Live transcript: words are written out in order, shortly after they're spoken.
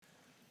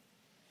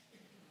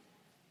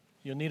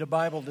You'll need a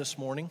Bible this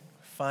morning.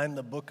 Find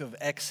the book of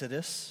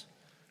Exodus.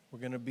 We're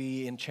going to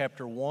be in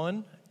chapter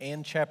 1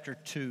 and chapter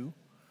 2.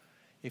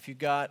 If you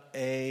got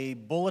a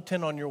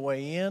bulletin on your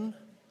way in,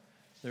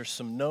 there's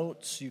some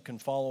notes. You can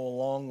follow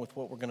along with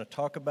what we're going to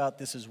talk about.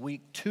 This is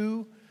week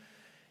 2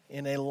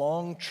 in a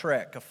long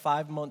trek, a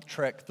 5-month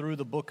trek through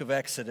the book of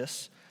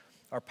Exodus.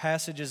 Our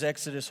passage is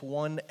Exodus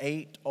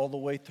 1:8 all the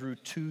way through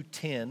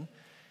 2:10.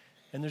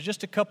 And there's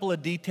just a couple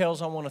of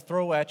details I want to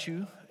throw at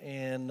you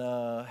and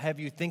have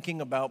you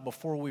thinking about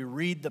before we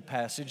read the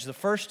passage. The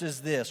first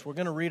is this. We're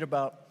going to read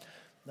about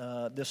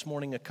this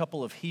morning a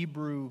couple of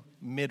Hebrew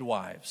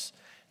midwives.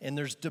 And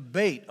there's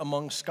debate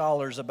among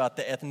scholars about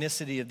the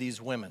ethnicity of these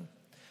women.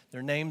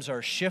 Their names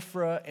are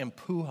Shiphrah and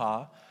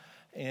Puah.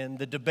 And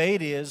the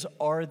debate is,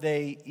 are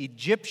they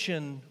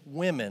Egyptian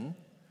women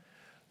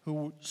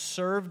who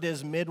served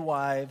as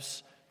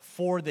midwives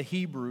for the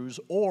Hebrews,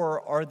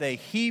 or are they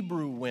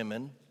Hebrew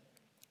women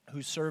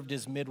who served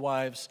as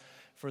midwives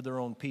for their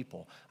own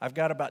people? I've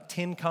got about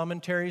 10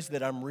 commentaries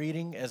that I'm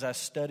reading as I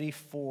study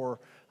for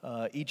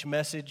each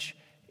message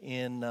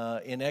in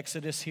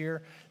Exodus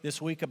here.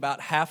 This week,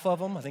 about half of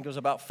them, I think it was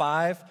about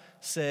 5,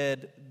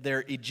 said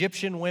they're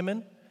Egyptian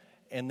women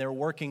and they're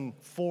working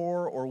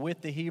for or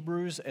with the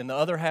Hebrews, and the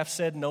other half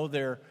said, no,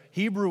 they're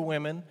Hebrew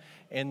women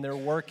and they're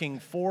working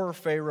for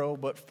Pharaoh,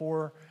 but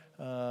for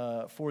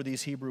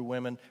these Hebrew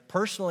women.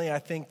 Personally, I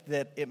think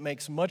that it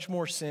makes much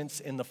more sense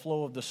in the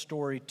flow of the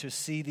story to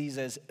see these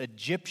as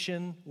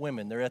Egyptian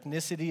women. Their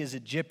ethnicity is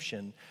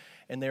Egyptian,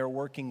 and they are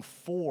working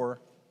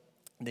for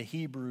the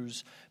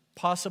Hebrews,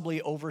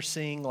 possibly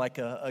overseeing like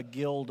a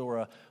guild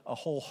or a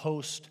whole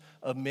host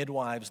of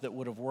midwives that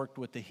would have worked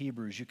with the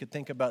Hebrews. You could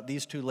think about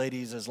these two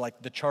ladies as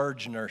like the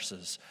charge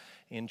nurses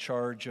in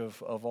charge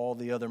of all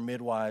the other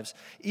midwives.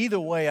 Either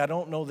way, I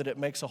don't know that it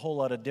makes a whole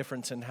lot of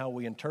difference in how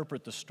we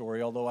interpret the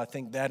story, although I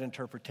think that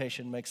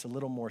interpretation makes a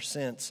little more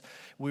sense.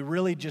 We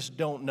really just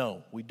don't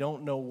know. We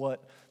don't know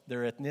what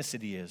their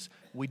ethnicity is.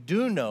 We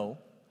do know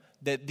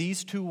that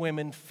these two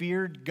women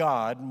feared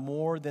God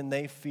more than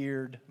they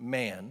feared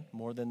man,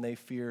 more than they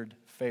feared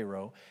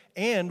Pharaoh,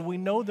 and we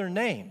know their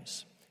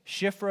names,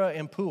 Shiphrah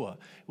and Puah,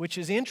 which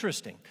is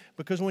interesting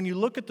because when you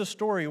look at the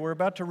story, we're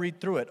about to read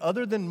through it.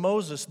 Other than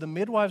Moses, the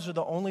midwives are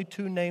the only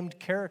two named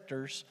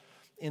characters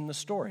in the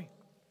story.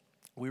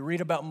 We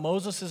read about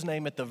Moses'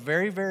 name at the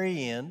very,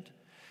 very end.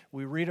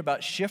 We read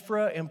about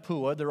Shiphrah and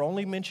Puah. They're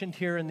only mentioned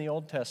here in the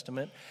Old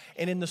Testament.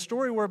 And in the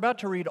story we're about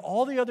to read,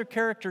 all the other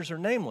characters are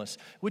nameless,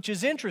 which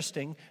is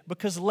interesting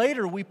because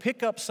later we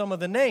pick up some of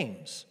the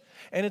names.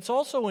 And it's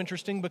also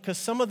interesting because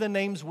some of the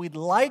names we'd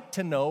like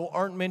to know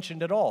aren't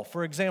mentioned at all.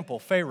 For example,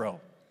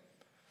 Pharaoh.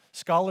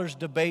 Scholars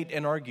debate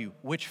and argue,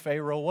 which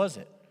Pharaoh was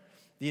it?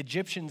 The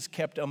Egyptians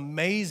kept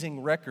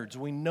amazing records.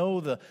 We know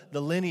the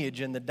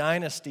lineage and the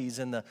dynasties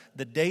and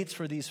the dates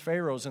for these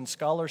pharaohs. And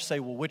scholars say,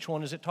 well, which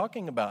one is it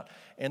talking about?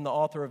 And the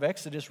author of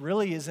Exodus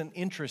really isn't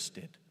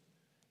interested.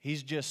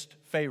 He's just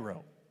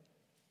Pharaoh.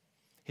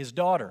 His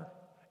daughter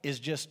is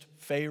just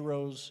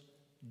Pharaoh's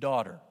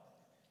daughter.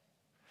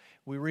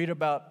 We read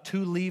about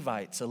two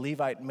Levites, a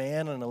Levite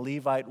man and a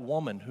Levite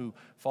woman who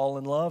fall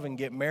in love and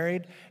get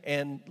married.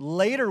 And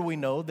later we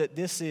know that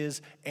this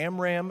is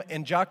Amram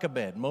and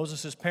Jochebed,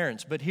 Moses'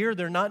 parents. But here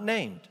they're not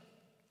named.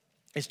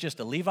 It's just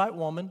a Levite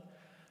woman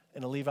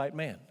and a Levite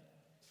man.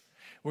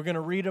 We're going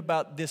to read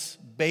about this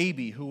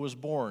baby who was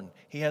born.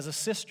 He has a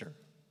sister.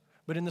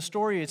 But in the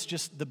story, it's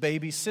just the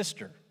baby's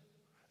sister.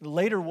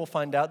 Later we'll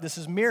find out this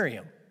is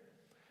Miriam.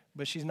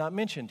 But she's not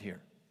mentioned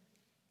here.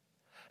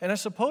 And I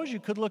suppose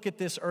you could look at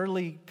this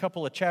early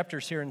couple of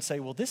chapters here and say,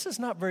 well, this is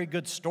not very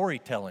good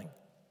storytelling.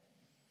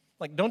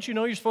 Like, don't you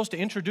know you're supposed to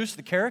introduce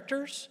the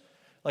characters?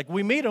 Like,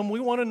 we meet them, we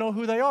want to know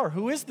who they are.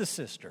 Who is the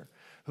sister?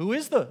 Who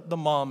is the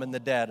mom and the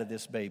dad of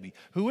this baby?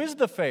 Who is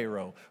the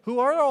Pharaoh? Who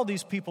are all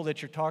these people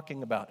that you're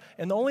talking about?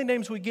 And the only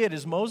names we get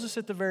is Moses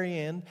at the very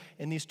end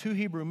and these two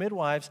Hebrew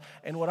midwives.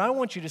 And what I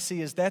want you to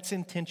see is that's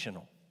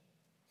intentional.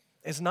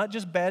 It's not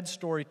just bad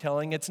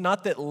storytelling. It's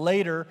not that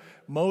later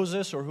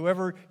Moses or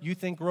whoever you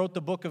think wrote the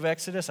book of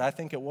Exodus, I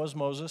think it was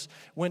Moses,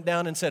 went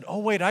down and said, "Oh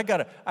wait, I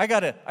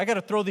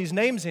gotta throw these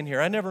names in here.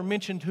 I never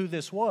mentioned who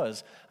this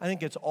was." I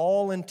think it's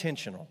all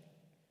intentional.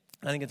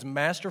 I think it's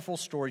masterful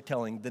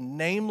storytelling. The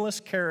nameless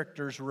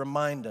characters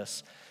remind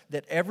us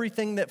that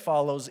everything that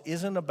follows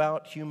isn't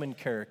about human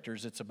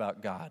characters, it's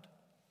about God.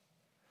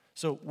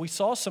 So we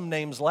saw some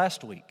names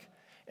last week,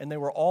 and they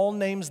were all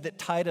names that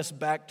tied us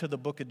back to the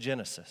book of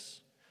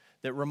Genesis,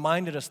 that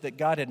reminded us that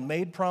God had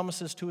made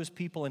promises to his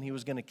people and he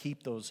was going to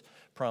keep those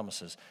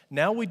promises.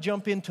 Now we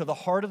jump into the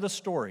heart of the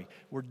story.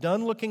 We're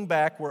done looking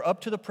back. We're up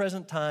to the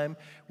present time.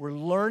 We're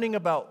learning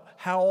about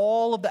how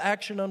all of the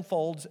action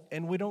unfolds,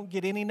 and we don't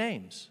get any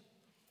names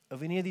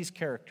of any of these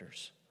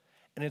characters.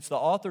 And it's the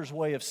author's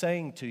way of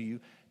saying to you,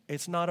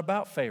 it's not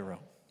about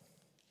Pharaoh.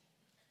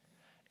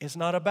 It's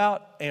not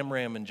about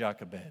Amram and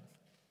Jochebed.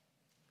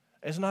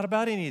 It's not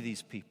about any of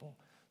these people.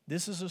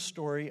 This is a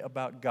story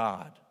about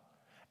God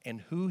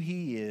and who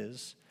he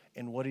is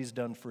and what he's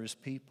done for his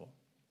people.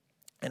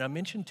 And I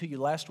mentioned to you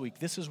last week,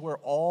 this is where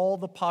all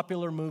the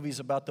popular movies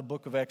about the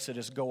book of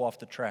Exodus go off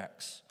the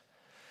tracks.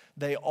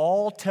 They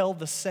all tell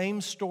the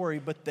same story,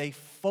 but they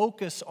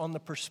focus on the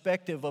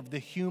perspective of the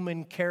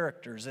human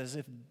characters as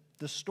if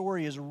the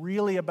story is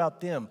really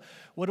about them.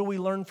 What do we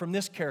learn from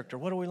this character?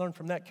 What do we learn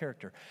from that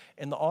character?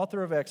 And the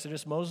author of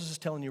Exodus, Moses, is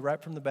telling you right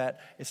from the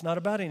bat, it's not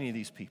about any of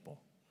these people.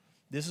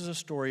 This is a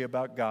story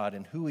about God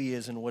and who He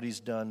is and what He's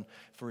done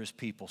for His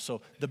people.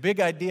 So the big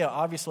idea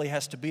obviously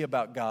has to be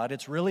about God.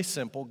 It's really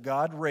simple.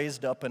 God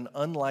raised up an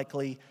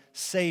unlikely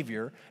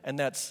Savior, and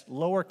that's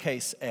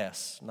lowercase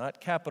s,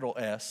 not capital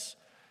S,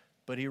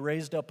 but He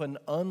raised up an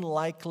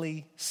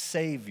unlikely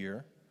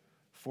Savior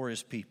for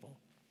His people.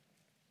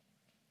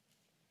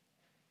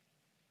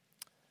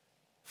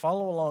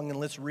 Follow along and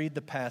let's read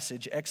the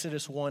passage,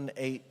 Exodus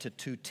 1:8 to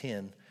 2:10.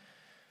 And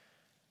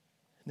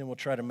then we'll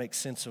try to make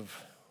sense of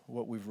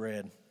what we've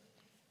read.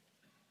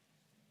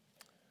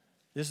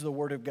 This is the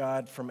word of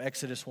God from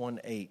Exodus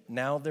 1:8.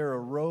 Now there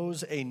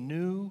arose a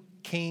new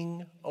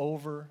king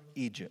over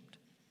Egypt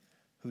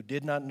who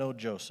did not know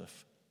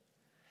Joseph.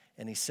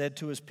 And he said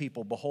to his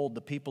people, behold,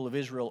 the people of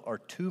Israel are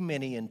too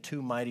many and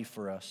too mighty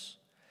for us.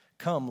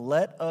 Come,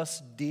 let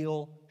us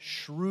deal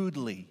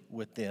shrewdly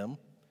with them,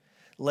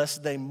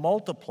 lest they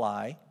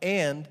multiply,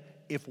 and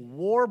if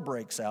war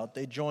breaks out,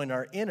 they join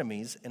our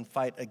enemies and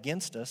fight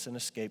against us and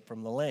escape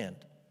from the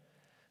land.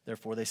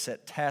 Therefore they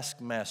set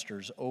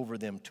taskmasters over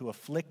them to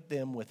afflict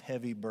them with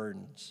heavy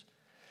burdens.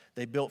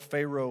 They built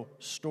Pharaoh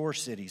store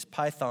cities,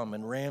 Pithom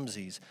and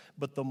Ramses,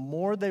 but the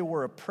more they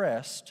were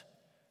oppressed,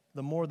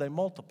 the more they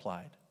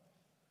multiplied,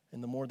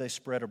 and the more they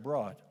spread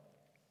abroad.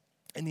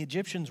 And the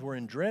Egyptians were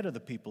in dread of the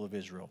people of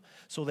Israel.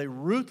 So they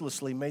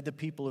ruthlessly made the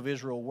people of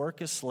Israel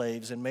work as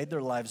slaves and made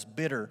their lives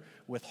bitter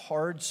with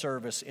hard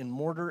service in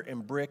mortar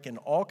and brick and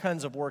all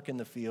kinds of work in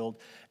the field.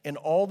 And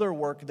all their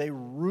work, they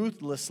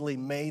ruthlessly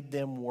made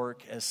them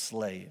work as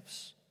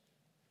slaves.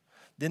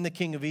 Then the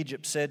king of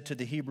Egypt said to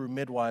the Hebrew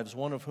midwives,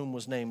 one of whom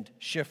was named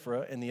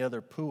Shiphrah and the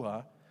other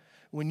Puah,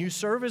 when you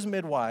serve as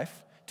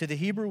midwife to the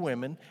Hebrew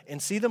women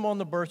and see them on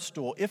the birth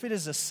stool, if it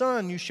is a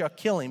son, you shall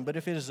kill him, but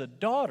if it is a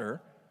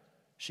daughter,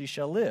 she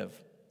shall live.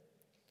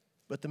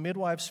 But the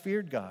midwives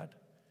feared God,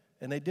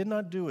 and they did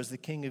not do as the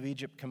king of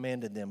Egypt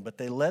commanded them, but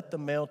they let the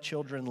male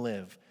children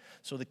live.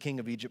 So the king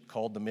of Egypt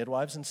called the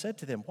midwives and said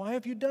to them, why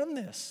have you done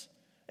this?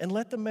 And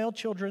let the male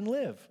children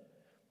live.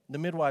 The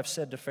midwives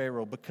said to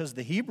Pharaoh, because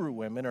the Hebrew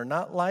women are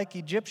not like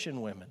Egyptian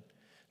women.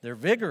 They're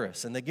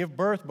vigorous, and they give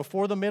birth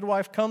before the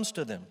midwife comes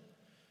to them.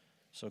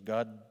 So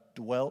God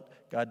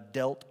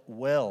dealt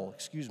well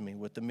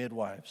with the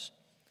midwives,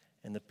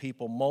 and the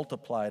people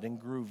multiplied and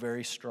grew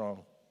very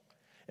strong.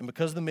 And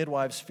because the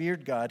midwives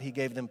feared God, He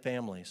gave them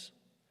families.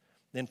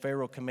 Then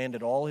Pharaoh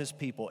commanded all his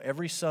people,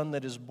 every son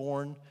that is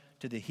born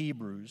to the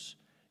Hebrews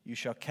you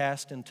shall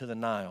cast into the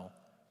Nile,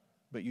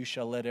 but you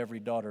shall let every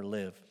daughter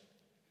live.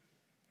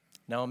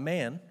 Now a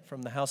man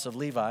from the house of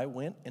Levi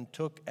went and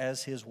took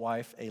as his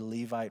wife a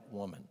Levite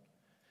woman.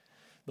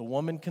 The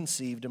woman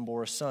conceived and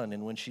bore a son,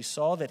 and when she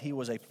saw that he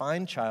was a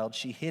fine child,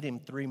 she hid him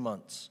 3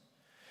 months.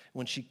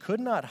 When she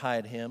could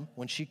hide him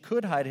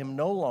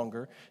no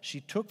longer, she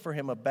took for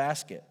him a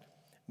basket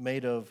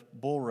made of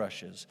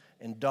bulrushes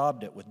and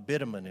daubed it with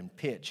bitumen and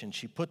pitch, and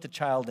she put the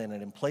child in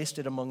it and placed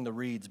it among the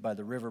reeds by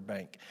the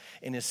riverbank.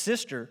 And his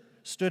sister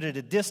stood at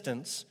a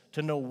distance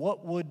to know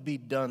what would be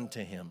done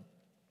to him.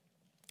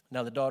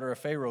 Now the daughter of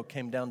Pharaoh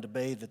came down to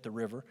bathe at the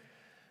river.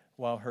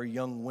 While her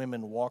young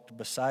women walked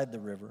beside the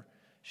river,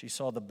 she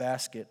saw the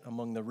basket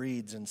among the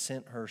reeds and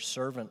sent her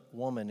servant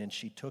woman, and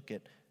she took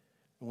it.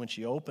 And when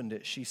she opened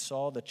it, she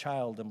saw the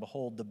child, and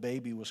behold, the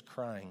baby was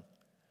crying.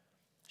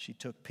 She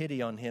took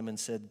pity on him and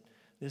said,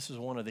 this is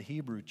one of the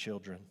Hebrew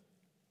children.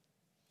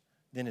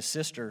 Then his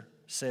sister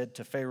said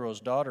to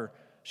Pharaoh's daughter,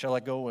 shall I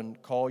go and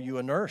call you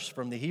a nurse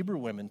from the Hebrew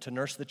women to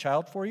nurse the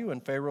child for you?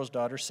 And Pharaoh's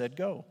daughter said,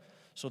 go.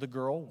 So the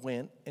girl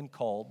went and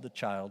called the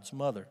child's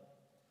mother.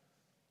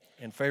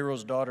 And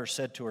Pharaoh's daughter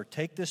said to her,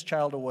 take this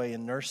child away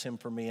and nurse him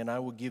for me, and I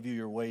will give you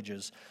your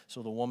wages.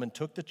 So the woman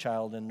took the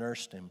child and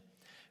nursed him.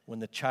 When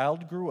the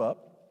child grew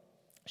up,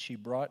 she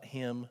brought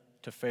him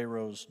to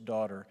Pharaoh's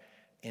daughter,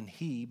 and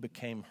he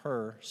became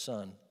her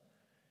son.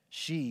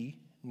 She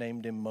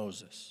named him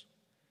Moses,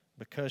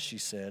 because she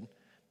said,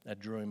 I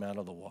drew him out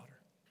of the water.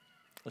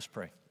 Let's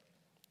pray.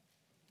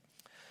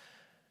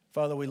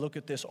 Father, we look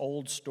at this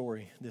old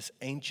story, this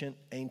ancient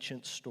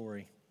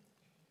story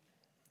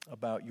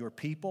about your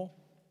people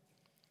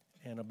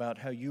and about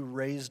how you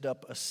raised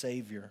up a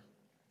Savior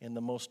in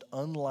the most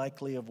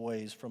unlikely of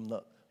ways from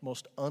the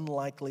most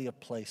unlikely of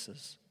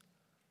places.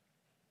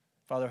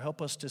 Father,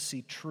 help us to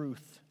see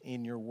truth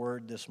in your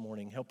word this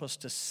morning. Help us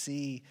to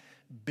see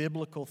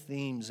biblical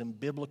themes and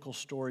biblical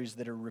stories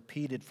that are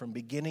repeated from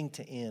beginning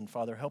to end.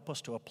 Father, help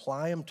us to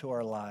apply them to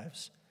our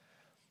lives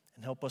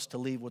and help us to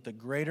leave with a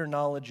greater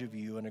knowledge of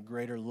you and a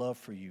greater love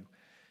for you.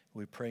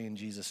 We pray in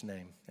Jesus'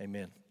 name.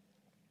 Amen.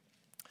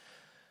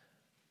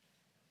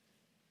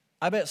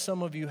 I bet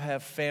some of you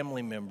have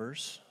family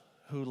members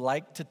who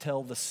like to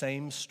tell the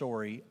same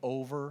story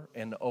over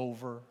and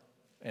over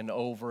and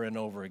over and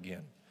over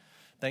again.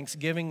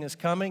 Thanksgiving is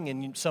coming,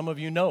 and some of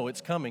you know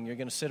it's coming. You're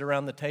going to sit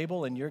around the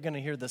table, and you're going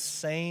to hear the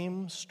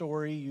same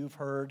story you've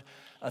heard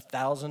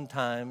 1,000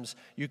 times.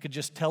 You could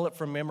just tell it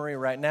from memory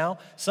right now.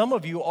 Some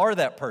of you are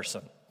that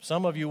person.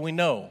 Some of you, we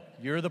know,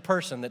 you're the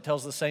person that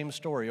tells the same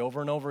story over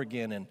and over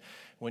again, and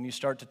when you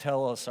start to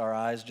tell us, our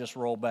eyes just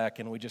roll back,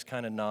 and we just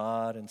kind of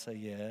nod and say,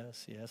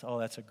 yes, yes, oh,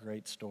 that's a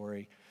great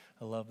story.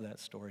 I love that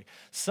story.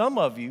 Some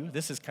of you,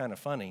 this is kind of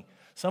funny,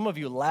 some of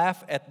you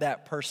laugh at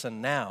that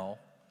person now,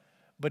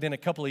 but in a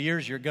couple of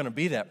years, you're going to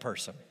be that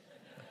person.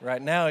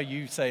 Right now,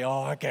 you say,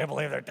 oh, I can't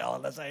believe they're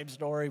telling the same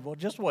story. Well,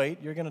 just wait.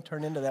 You're going to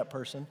turn into that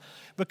person.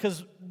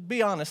 Because,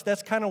 be honest,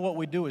 that's kind of what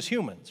we do as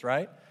humans,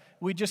 right?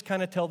 We just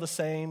kind of tell the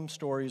same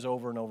stories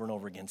over and over and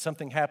over again.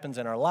 Something happens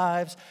in our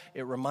lives.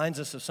 It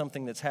reminds us of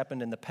something that's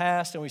happened in the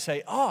past. And we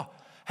say, oh,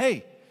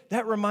 hey,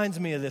 that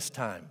reminds me of this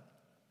time.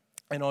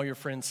 And all your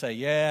friends say,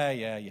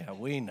 yeah,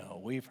 we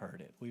know. We've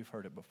heard it. We've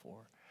heard it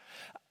before.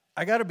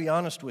 I got to be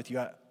honest with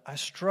you. I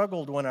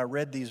struggled when I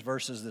read these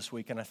verses this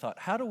week, and I thought,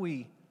 how do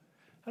we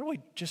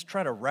just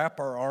try to wrap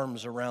our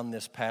arms around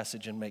this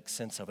passage and make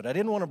sense of it? I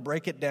didn't want to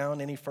break it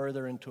down any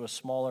further into a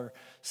smaller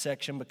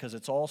section because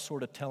it's all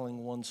sort of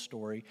telling one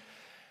story.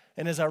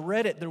 And as I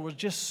read it, there was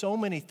just so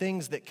many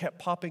things that kept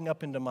popping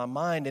up into my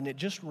mind, and it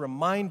just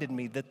reminded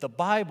me that the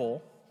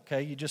Bible,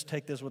 okay, you just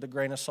take this with a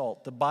grain of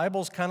salt. The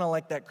Bible's kind of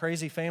like that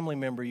crazy family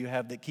member you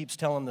have that keeps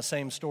telling the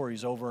same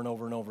stories over and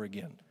over and over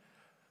again.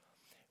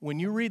 When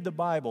you read the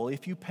Bible,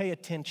 if you pay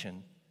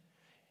attention,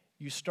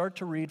 you start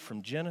to read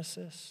from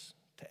Genesis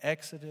to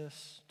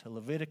Exodus to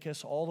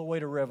Leviticus all the way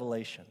to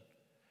Revelation.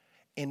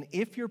 And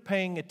if you're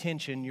paying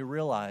attention, you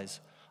realize,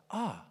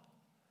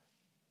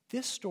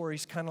 this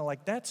story's kind of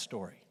like that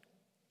story.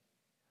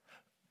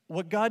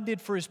 What God did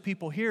for his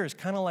people here is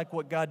kind of like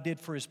what God did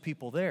for his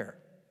people there.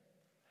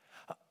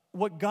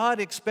 What God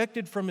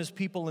expected from his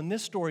people in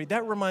this story,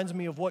 that reminds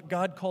me of what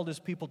God called his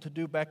people to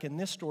do back in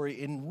this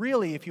story. And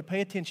really, if you pay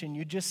attention,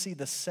 you just see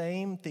the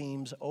same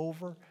themes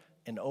over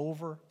and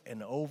over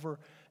and over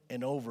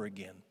and over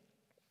again.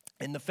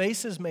 And the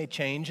faces may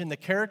change and the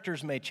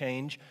characters may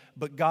change,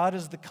 but God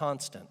is the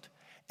constant.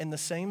 And the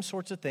same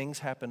sorts of things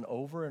happen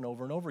over and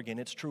over and over again.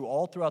 It's true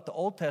all throughout the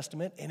Old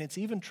Testament, and it's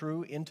even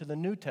true into the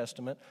New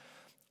Testament,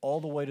 all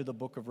the way to the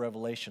book of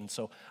Revelation.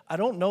 So I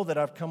don't know that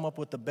I've come up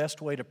with the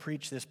best way to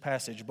preach this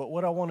passage, but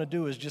what I want to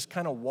do is just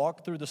kind of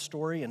walk through the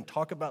story and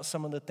talk about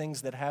some of the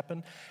things that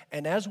happen.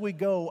 And as we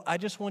go, I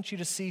just want you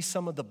to see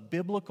some of the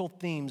biblical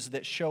themes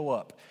that show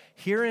up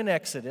here in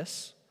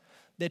Exodus,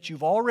 that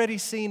you've already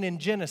seen in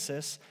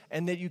Genesis,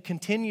 and that you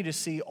continue to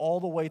see all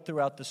the way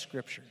throughout the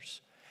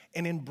Scriptures.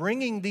 And in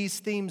bringing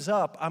these themes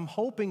up, I'm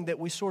hoping that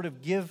we sort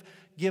of give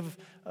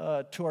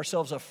to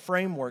ourselves a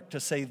framework to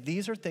say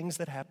these are things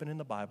that happen in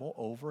the Bible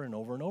over and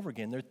over and over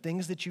again. They're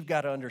things that you've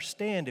got to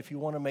understand if you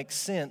want to make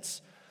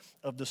sense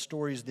of the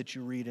stories that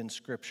you read in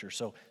Scripture.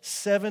 So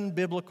 7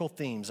 biblical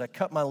themes. I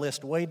cut my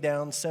list way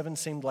down. 7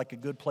 seemed like a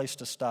good place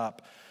to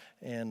stop.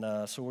 And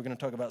so we're going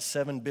to talk about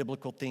 7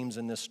 biblical themes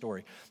in this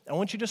story. I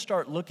want you to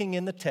start looking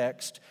in the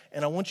text,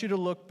 and I want you to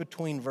look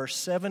between verse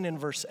 7 and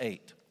verse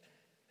 8.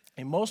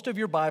 In most of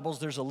your Bibles,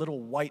 there's a little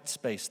white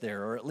space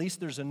there, or at least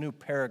there's a new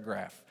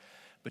paragraph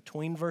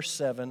between verse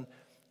 7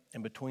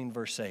 and between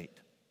verse 8.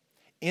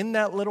 In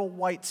that little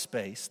white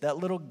space, that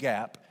little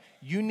gap,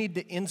 you need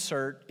to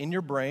insert in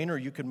your brain, or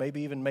you could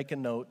maybe even make a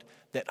note,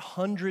 that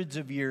hundreds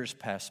of years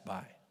pass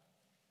by.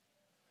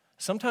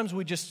 Sometimes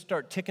we just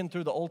start ticking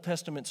through the Old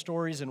Testament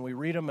stories and we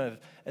read them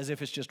as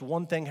if it's just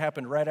one thing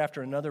happened right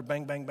after another,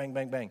 bang, bang, bang,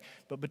 bang, bang.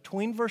 But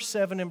between verse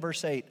 7 and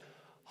verse 8,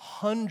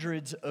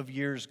 hundreds of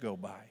years go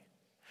by.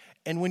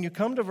 And when you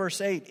come to verse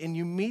 8 and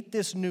you meet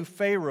this new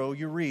Pharaoh,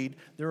 you read,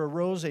 there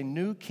arose a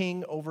new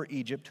king over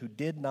Egypt who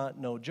did not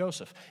know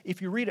Joseph.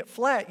 If you read it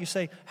flat, you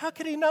say, how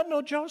could he not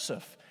know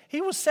Joseph? He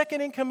was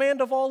second in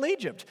command of all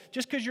Egypt.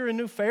 Just because you're a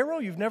new Pharaoh,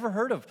 you've never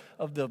heard of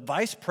the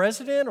vice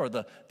president or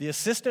the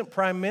assistant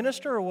prime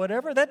minister or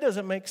whatever? That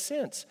doesn't make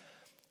sense.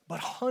 But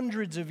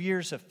hundreds of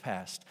years have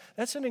passed.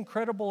 That's an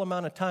incredible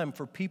amount of time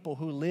for people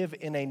who live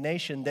in a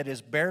nation that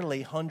is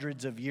barely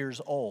hundreds of years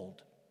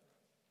old.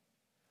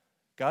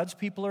 God's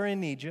people are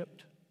in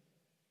Egypt.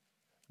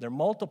 They're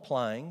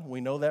multiplying.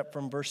 We know that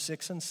from verse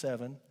 6 and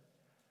 7.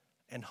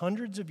 And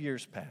hundreds of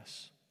years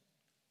pass.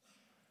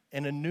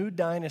 And a new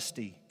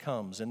dynasty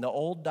comes. And the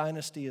old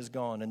dynasty is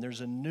gone. And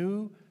there's a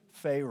new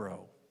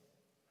Pharaoh.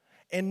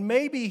 And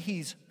maybe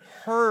he's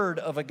heard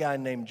of a guy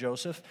named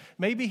Joseph.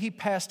 Maybe he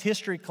passed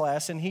history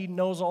class and he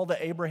knows all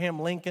the Abraham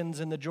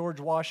Lincolns and the George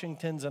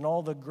Washingtons and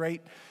all the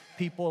great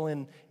people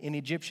in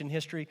Egyptian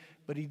history,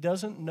 but he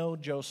doesn't know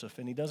Joseph,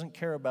 and he doesn't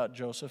care about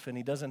Joseph, and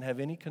he doesn't have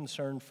any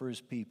concern for his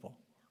people.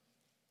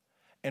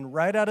 And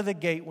right out of the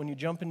gate, when you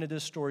jump into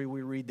this story,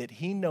 we read that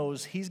he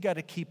knows he's got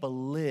to keep a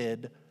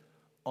lid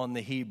on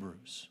the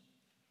Hebrews.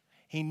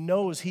 He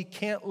knows he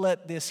can't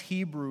let this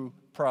Hebrew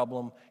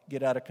problem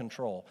get out of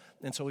control.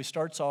 And so he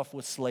starts off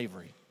with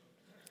slavery.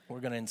 We're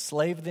going to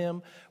enslave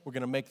them. We're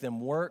going to make them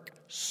work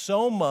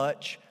so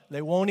much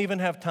they won't even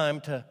have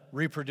time to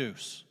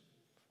reproduce.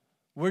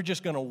 We're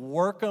just going to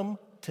work them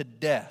to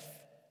death.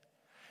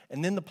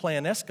 And then the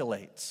plan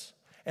escalates.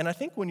 And I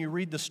think when you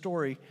read the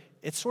story,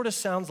 it sort of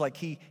sounds like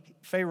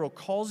Pharaoh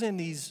calls in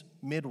these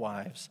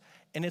midwives,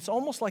 and it's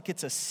almost like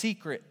it's a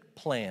secret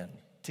plan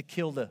to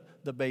kill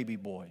the baby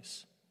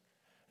boys.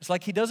 It's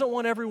like he doesn't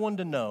want everyone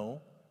to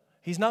know.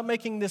 He's not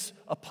making this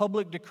a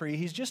public decree.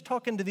 He's just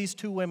talking to these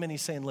two women.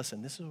 He's saying,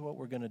 listen, this is what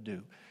we're going to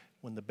do.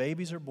 When the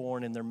babies are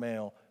born and they're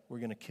male, we're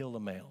going to kill the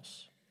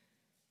males.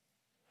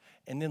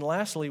 And then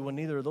lastly, when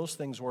neither of those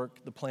things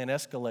work, the plan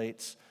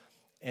escalates,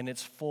 and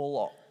it's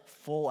full-on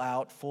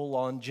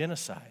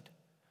genocide.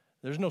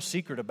 There's no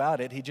secret about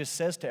it. He just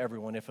says to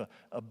everyone, if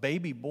a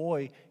baby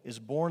boy is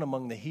born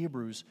among the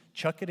Hebrews,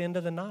 chuck it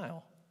into the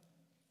Nile.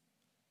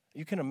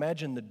 You can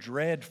imagine the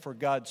dread for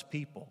God's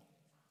people,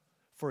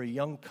 for a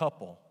young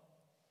couple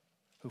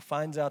who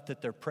finds out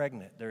that they're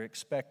pregnant, they're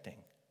expecting.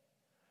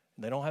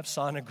 They don't have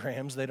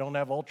sonograms, they don't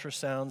have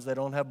ultrasounds, they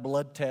don't have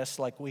blood tests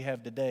like we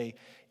have today.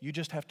 You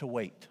just have to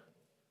wait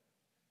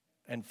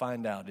and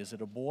find out, is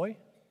it a boy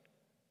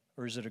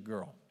or is it a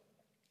girl?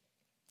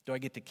 Do I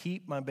get to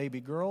keep my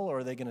baby girl, or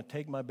are they going to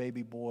take my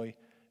baby boy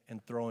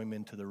and throw him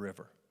into the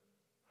river?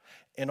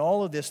 In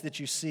all of this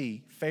that you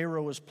see,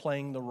 Pharaoh is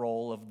playing the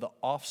role of the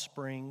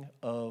offspring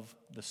of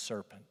the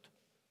serpent.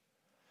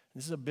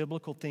 This is a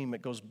biblical theme.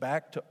 It goes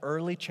back to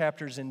early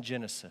chapters in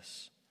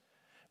Genesis,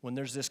 when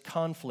there's this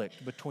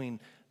conflict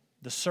between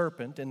the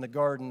serpent in the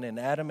garden and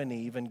Adam and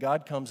Eve, and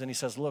God comes and he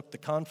says, look, the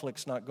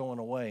conflict's not going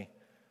away.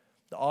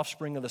 The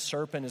offspring of the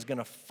serpent is going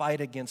to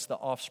fight against the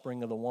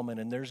offspring of the woman,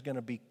 and there's going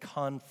to be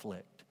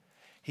conflict.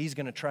 He's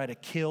going to try to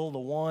kill the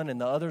one, and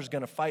the other's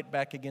going to fight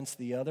back against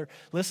the other.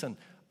 Listen,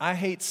 I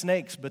hate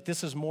snakes, but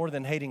this is more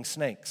than hating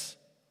snakes.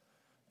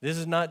 This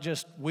is not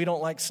just we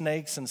don't like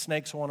snakes and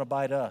snakes want to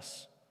bite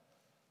us.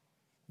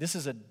 This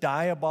is a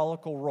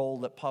diabolical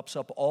role that pops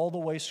up all the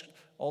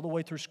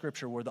way through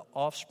Scripture, where the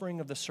offspring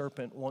of the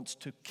serpent wants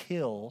to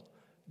kill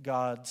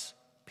God's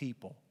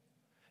people.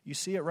 You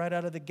see it right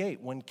out of the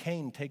gate when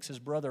Cain takes his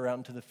brother out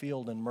into the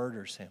field and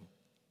murders him.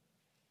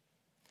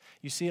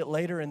 You see it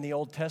later in the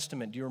Old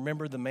Testament. Do you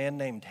remember the man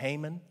named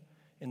Haman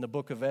in the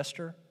book of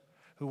Esther,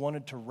 who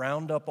wanted to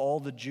round up all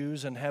the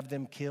Jews and have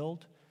them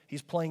killed?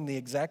 He's playing the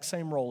exact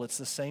same role. It's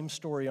the same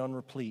story on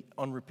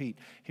repeat.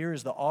 Here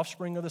is the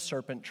offspring of the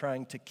serpent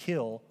trying to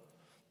kill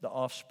the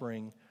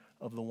offspring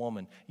of the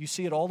woman. You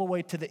see it all the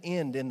way to the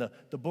end in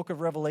the book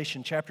of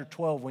Revelation, chapter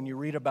 12, when you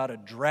read about a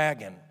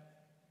dragon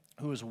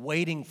who is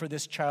waiting for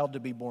this child to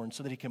be born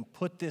so that he can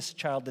put this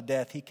child to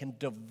death. He can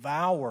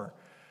devour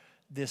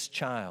this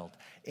child.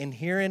 And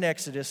here in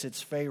Exodus,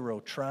 it's Pharaoh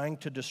trying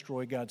to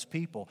destroy God's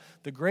people.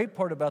 The great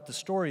part about the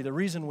story, the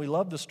reason we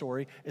love the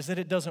story, is that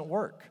it doesn't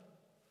work.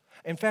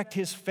 In fact,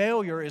 his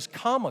failure is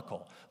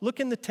comical.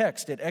 Look in the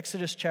text at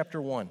Exodus chapter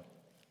 1.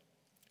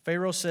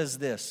 Pharaoh says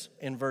this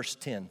in verse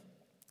 10,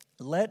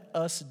 "Let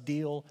us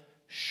deal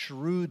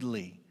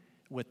shrewdly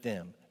with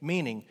them."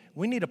 Meaning,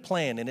 we need a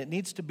plan, and it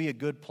needs to be a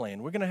good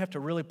plan. We're going to have to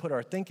really put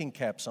our thinking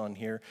caps on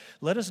here.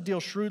 Let us deal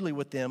shrewdly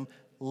with them,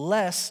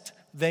 lest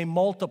they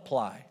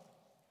multiply.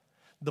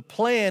 The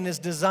plan is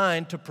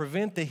designed to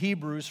prevent the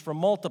Hebrews from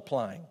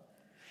multiplying.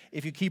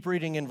 If you keep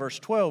reading in verse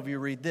 12, you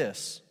read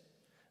this: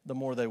 the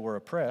more they were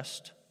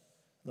oppressed,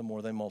 the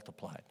more they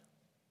multiplied.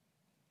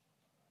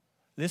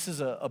 This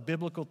is a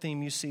biblical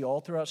theme you see all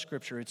throughout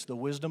Scripture. It's the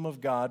wisdom of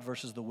God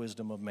versus the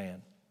wisdom of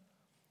man.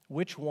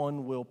 Which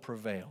one will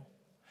prevail?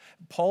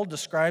 Paul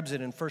describes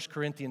it in 1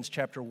 Corinthians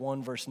chapter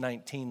 1, verse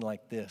 19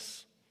 like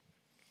this.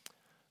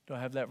 Do I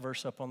have that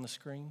verse up on the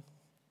screen?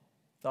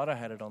 Thought I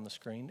had it on the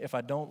screen. If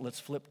I don't, let's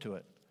flip to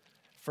it.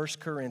 1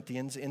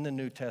 Corinthians in the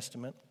New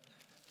Testament,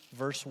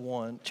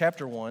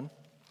 chapter 1,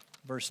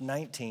 verse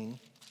 19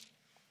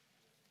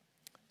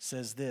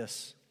 says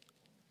this: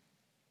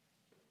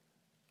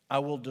 "I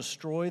will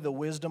destroy the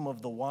wisdom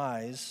of the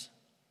wise,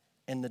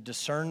 and the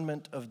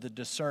discernment of the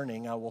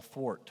discerning I will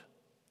thwart."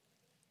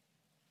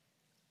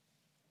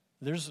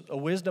 There's a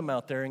wisdom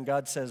out there, and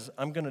God says,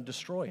 I'm going to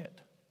destroy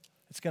it.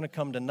 It's going to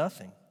come to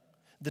nothing.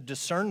 The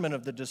discernment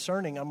of the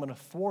discerning, I'm going to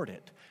thwart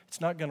it.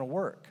 It's not going to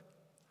work.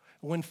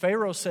 When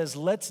Pharaoh says,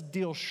 let's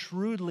deal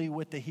shrewdly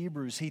with the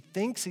Hebrews, he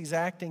thinks he's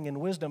acting in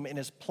wisdom, and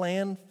his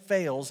plan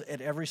fails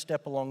at every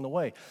step along the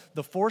way.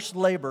 The forced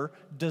labor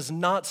does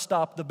not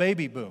stop the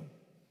baby boom.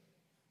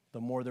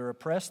 The more they're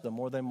oppressed, the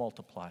more they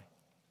multiply.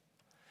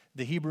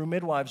 The Hebrew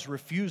midwives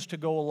refuse to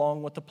go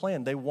along with the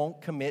plan. They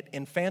won't commit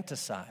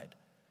infanticide.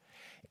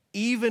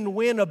 Even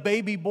when a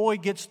baby boy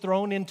gets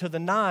thrown into the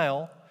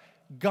Nile,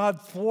 God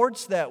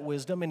thwarts that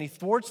wisdom and he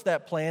thwarts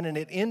that plan, and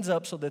it ends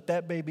up so that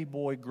that baby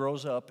boy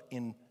grows up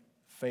in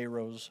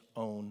Pharaoh's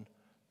own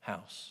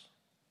house.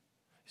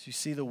 So you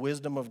see the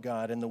wisdom of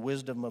God and the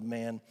wisdom of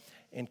man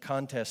in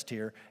contest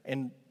here,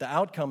 and the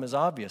outcome is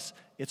obvious.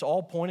 It's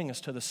all pointing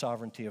us to the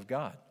sovereignty of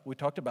God. We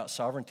talked about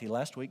sovereignty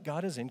last week.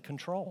 God is in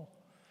control.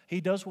 He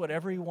does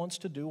whatever he wants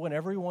to do,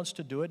 whenever he wants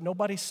to do it.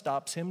 Nobody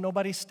stops him.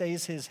 Nobody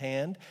stays his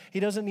hand.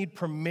 He doesn't need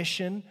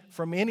permission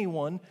from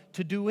anyone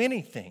to do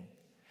anything.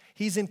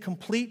 He's in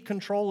complete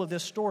control of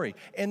this story.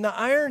 And the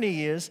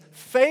irony is,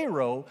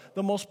 Pharaoh,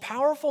 the most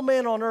powerful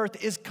man on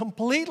earth, is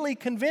completely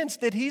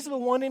convinced that he's the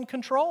one in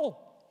control.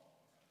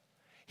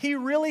 He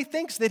really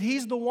thinks that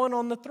he's the one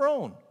on the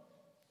throne.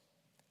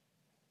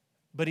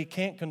 But he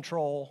can't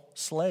control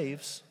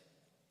slaves.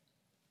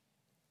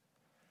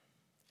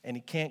 And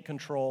he can't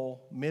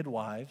control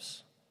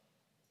midwives.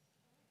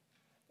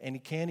 And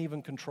he can't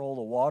even control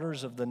the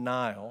waters of the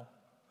Nile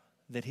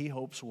that he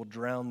hopes will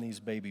drown these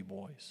baby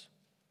boys.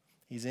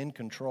 He's in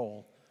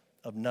control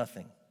of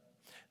nothing.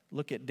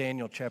 Look at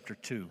Daniel chapter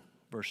 2,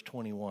 verse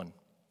 21.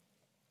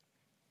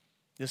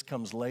 This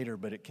comes later,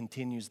 but it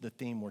continues the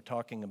theme we're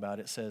talking about.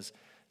 It says,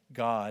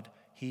 God,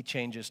 He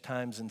changes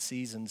times and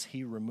seasons.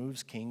 He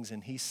removes kings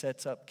and He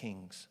sets up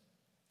kings.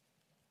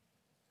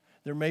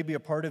 There may be a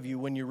part of you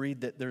when you read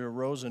that there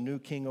arose a new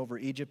king over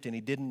Egypt and he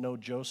didn't know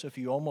Joseph.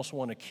 You almost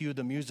want to cue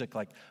the music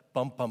like,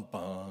 bum, bum,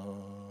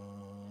 bum.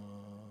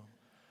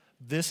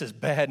 This is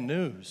bad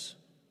news.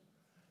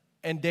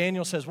 And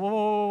Daniel says, whoa,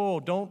 whoa,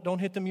 whoa, don't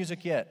hit the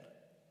music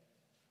yet.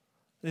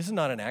 This is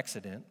not an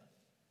accident.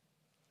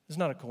 This is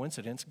not a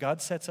coincidence.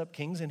 God sets up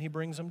kings and He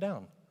brings them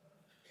down.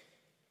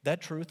 That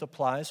truth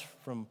applies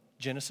from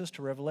Genesis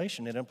to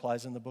Revelation. It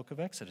applies in the book of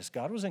Exodus.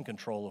 God was in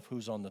control of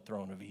who's on the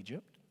throne of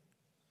Egypt.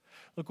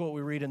 Look what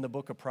we read in the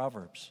book of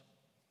Proverbs.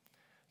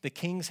 The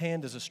king's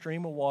hand is a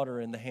stream of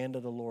water in the hand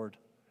of the Lord.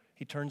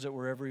 He turns it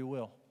wherever He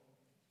will.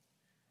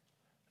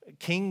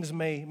 Kings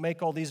may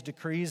make all these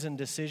decrees and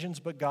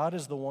decisions, but God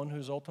is the one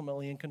who's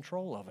ultimately in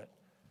control of it.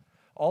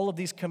 All of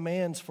these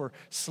commands for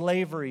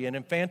slavery and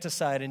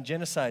infanticide and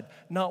genocide,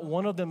 not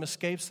one of them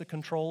escapes the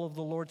control of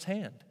the Lord's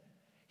hand.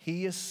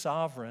 He is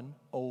sovereign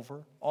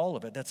over all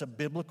of it. That's a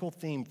biblical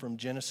theme from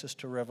Genesis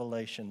to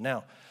Revelation.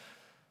 Now,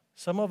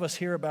 some of us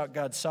hear about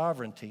God's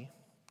sovereignty,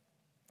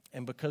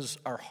 and because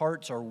our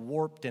hearts are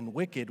warped and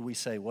wicked, we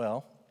say,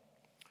 well,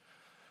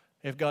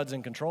 if God's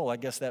in control, I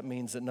guess that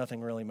means that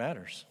nothing really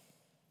matters.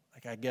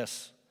 I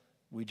guess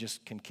we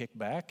just can kick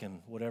back and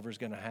whatever's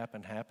going to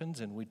happen happens,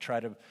 and we try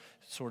to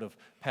sort of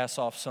pass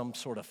off some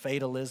sort of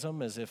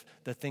fatalism as if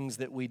the things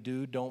that we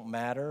do don't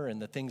matter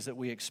and the things that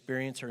we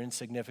experience are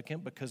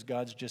insignificant because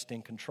God's just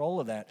in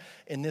control of that.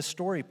 And this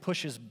story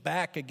pushes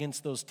back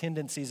against those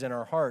tendencies in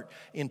our heart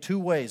in two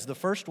ways. The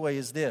first way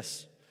is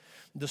this.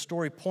 The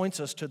story points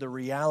us to the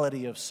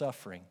reality of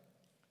suffering.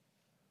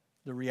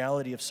 The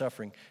reality of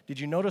suffering. Did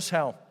you notice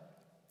how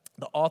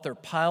the author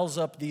piles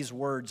up these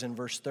words in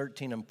verse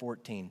 13 and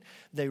 14?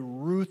 They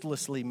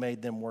ruthlessly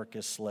made them work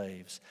as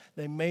slaves.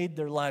 They made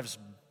their lives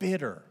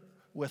bitter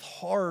with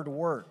hard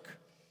work.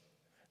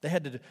 They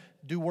had to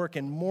do work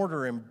in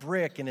mortar and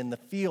brick and in the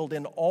field.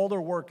 In all their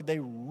work, they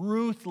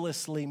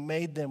ruthlessly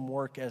made them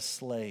work as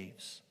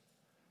slaves.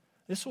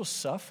 This was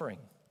suffering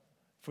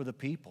for the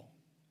people.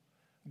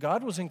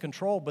 God was in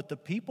control, but the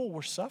people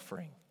were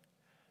suffering.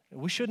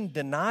 We shouldn't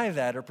deny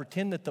that or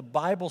pretend that the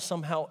Bible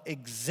somehow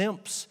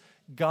exempts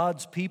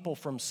God's people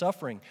from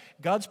suffering.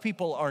 God's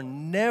people are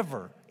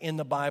never in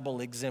the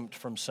Bible exempt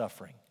from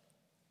suffering.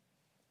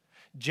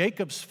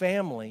 Jacob's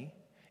family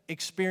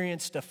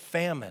experienced a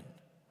famine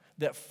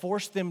that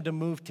forced them to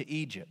move to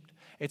Egypt.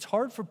 It's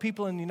hard for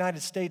people in the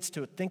United States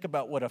to think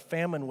about what a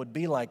famine would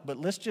be like, but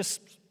let's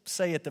just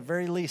say at the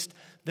very least,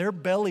 their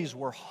bellies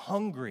were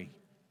hungry.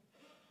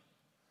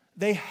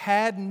 They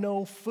had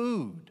no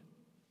food.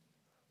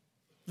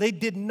 They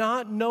did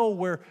not know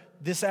where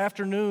this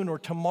afternoon or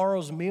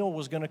tomorrow's meal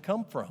was going to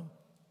come from.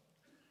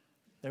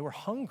 They were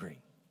hungry.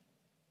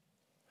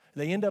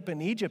 They end up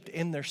in Egypt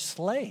and they're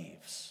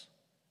slaves.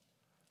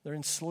 They're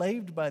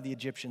enslaved by the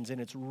Egyptians,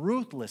 and it's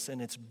ruthless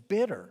and it's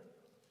bitter.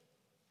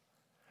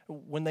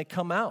 When they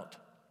come out,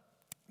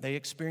 they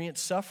experience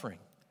suffering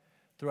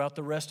throughout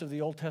the rest of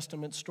the Old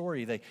Testament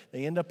story. They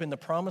end up in the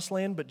Promised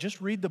Land, but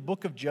just read the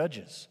book of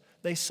Judges.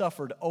 They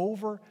suffered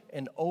over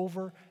and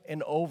over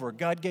and over.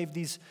 God gave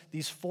these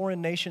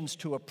foreign nations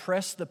to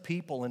oppress the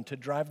people and to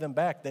drive them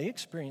back. They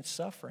experienced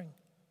suffering.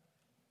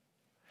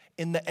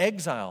 In the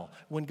exile,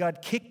 when God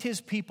kicked His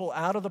people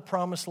out of the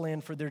Promised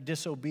Land for their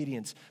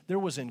disobedience, there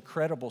was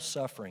incredible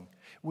suffering.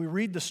 We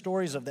read the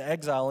stories of the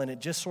exile, and it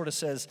just sort of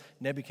says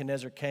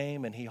Nebuchadnezzar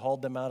came and he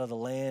hauled them out of the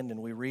land,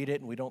 and we read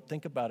it and we don't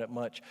think about it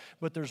much.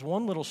 But there's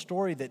one little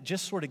story that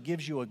just sort of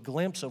gives you a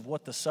glimpse of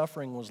what the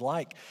suffering was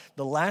like.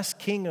 The last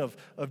king of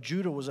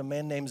Judah was a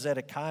man named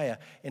Zedekiah,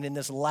 and in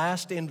this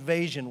last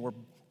invasion where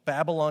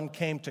Babylon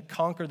came to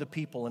conquer the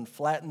people and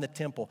flatten the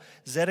temple,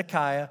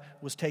 Zedekiah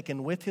was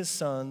taken with his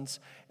sons,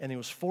 and he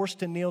was forced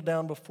to kneel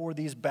down before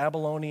these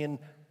Babylonian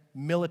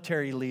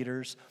military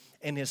leaders,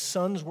 and his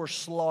sons were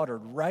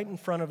slaughtered right in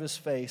front of his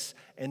face,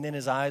 and then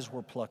his eyes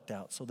were plucked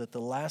out, so that the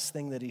last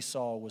thing that he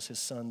saw was his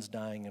sons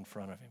dying in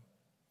front of him.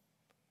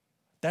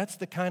 That's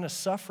the kind of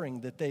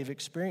suffering that they've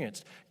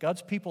experienced.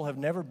 God's people have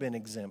never been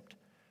exempt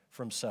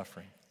from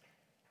suffering.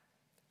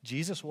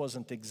 Jesus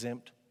wasn't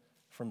exempt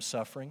from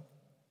suffering.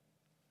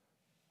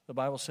 The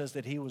Bible says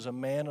that He was a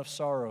man of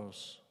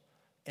sorrows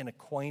and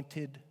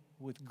acquainted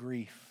with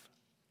grief.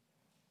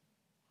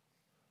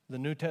 The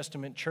New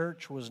Testament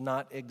church was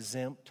not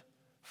exempt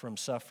from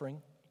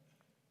suffering.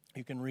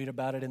 You can read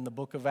about it in the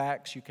book of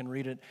Acts. You can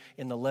read it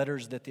in the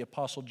letters that the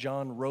Apostle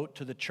John wrote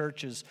to the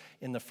churches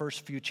in the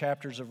first few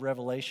chapters of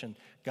Revelation.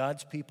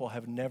 God's people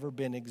have never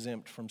been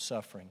exempt from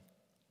suffering.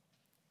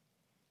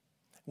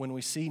 When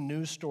we see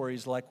news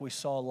stories like we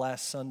saw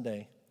last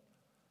Sunday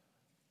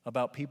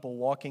about people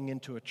walking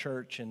into a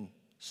church and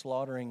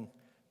slaughtering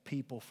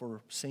people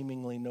for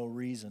seemingly no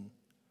reason,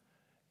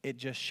 it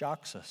just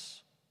shocks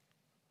us.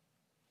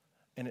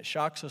 And it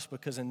shocks us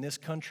because in this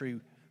country,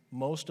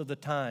 most of the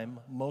time,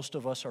 most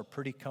of us are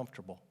pretty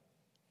comfortable.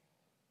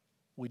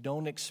 We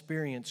don't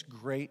experience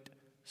great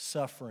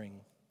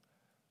suffering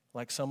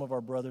like some of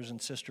our brothers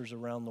and sisters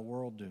around the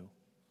world do.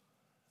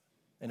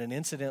 And an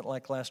incident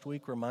like last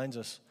week reminds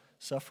us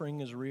suffering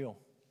is real.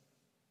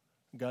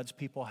 God's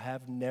people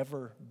have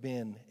never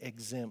been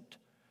exempt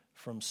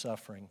from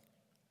suffering.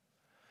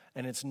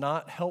 And it's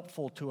not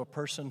helpful to a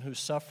person who's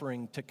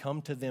suffering to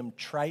come to them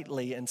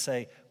tritely and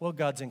say, well,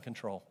 God's in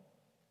control.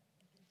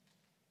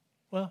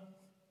 Well,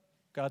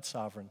 God's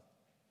sovereign.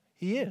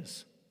 He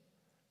is.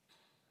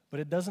 But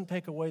it doesn't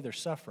take away their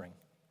suffering.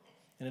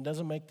 And it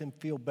doesn't make them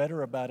feel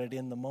better about it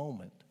in the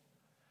moment.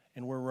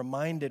 And we're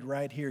reminded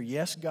right here,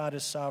 yes, God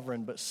is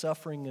sovereign, but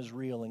suffering is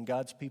real, and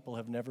God's people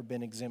have never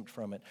been exempt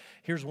from it.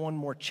 Here's one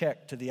more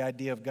check to the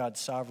idea of God's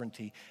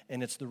sovereignty,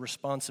 and it's the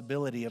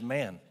responsibility of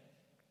man.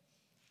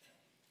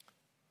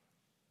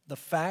 The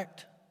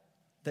fact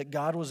that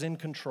God was in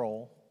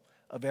control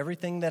of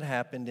everything that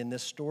happened in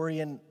this story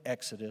in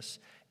Exodus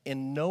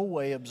in no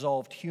way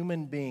absolved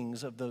human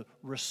beings of the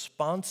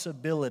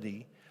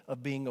responsibility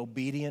of being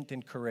obedient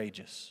and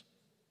courageous.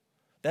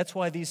 That's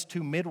why these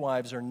two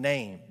midwives are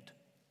named,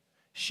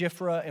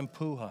 Shiphrah and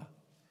Puah.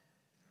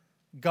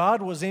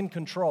 God was in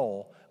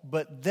control,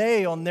 but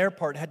they, on their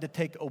part, had to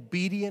take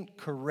obedient,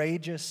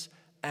 courageous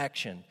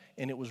action,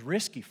 and it was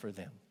risky for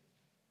them.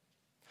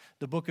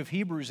 The book of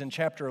Hebrews in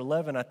chapter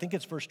 11, I think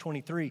it's verse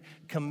 23,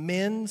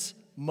 commends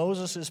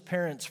Moses'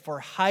 parents for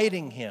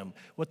hiding him.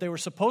 What they were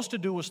supposed to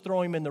do was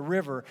throw him in the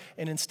river,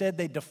 and instead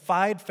they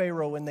defied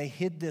Pharaoh and they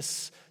hid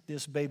this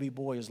baby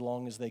boy as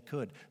long as they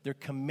could. They're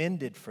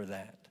commended for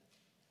that.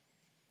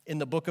 In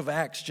the book of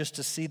Acts, just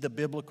to see the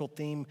biblical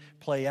theme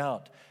play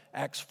out,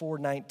 Acts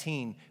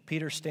 4:19,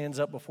 Peter stands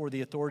up before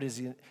the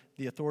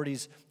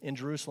authorities in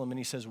Jerusalem, and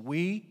he says,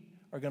 we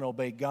are going to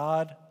obey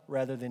God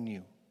rather than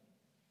you.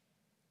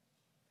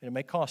 It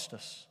may cost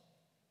us,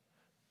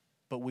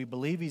 but we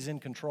believe he's in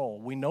control.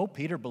 We know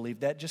Peter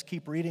believed that. Just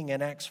keep reading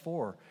in Acts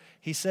 4.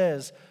 He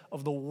says,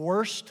 of the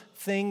worst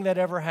thing that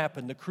ever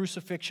happened, the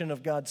crucifixion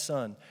of God's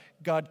Son,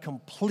 God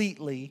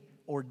completely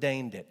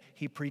ordained it.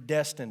 He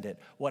predestined it.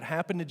 What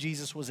happened to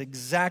Jesus was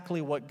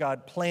exactly what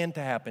God planned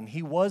to happen.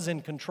 He was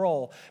in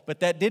control,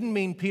 but that didn't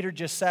mean Peter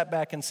just sat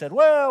back and said,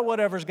 well,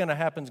 whatever's going to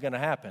happen is going to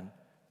happen.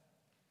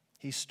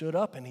 He stood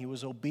up and he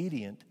was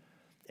obedient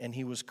and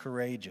he was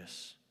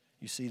courageous.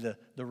 You see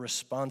the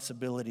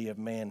responsibility of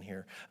man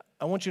here.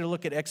 I want you to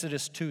look at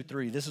Exodus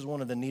 2:3. This is one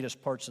of the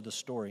neatest parts of the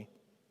story.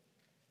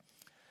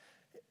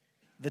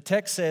 The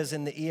text says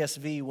in the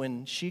ESV,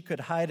 when she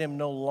could hide him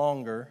no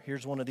longer,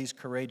 here's one of these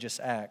courageous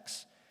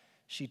acts.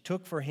 She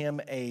took for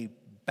him a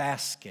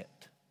basket.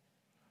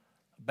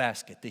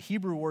 The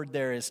Hebrew word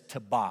there is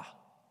tabah.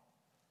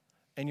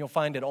 And you'll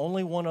find it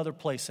only one other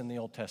place in the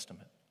Old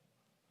Testament.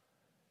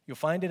 You'll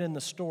find it in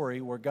the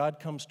story where God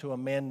comes to a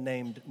man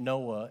named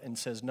Noah and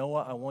says,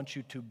 Noah, I want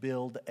you to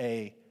build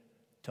a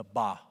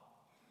tabah,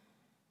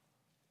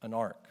 an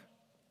ark.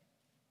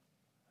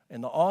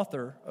 And the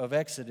author of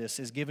Exodus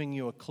is giving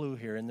you a clue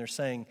here, and they're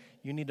saying,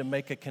 you need to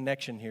make a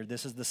connection here.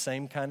 This is the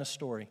same kind of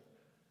story.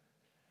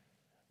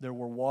 There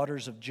were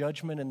waters of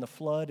judgment in the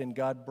flood, and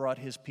God brought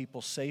his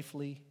people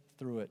safely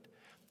through it.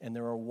 And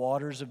there are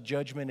waters of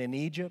judgment in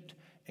Egypt,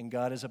 and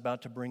God is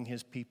about to bring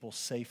his people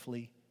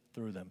safely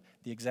through them.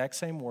 The exact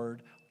same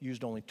word,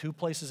 used only two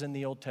places in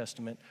the Old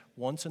Testament,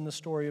 once in the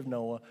story of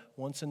Noah,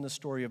 once in the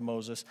story of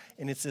Moses,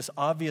 and it's this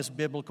obvious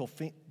biblical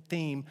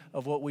theme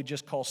of what we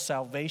just call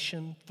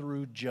salvation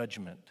through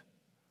judgment.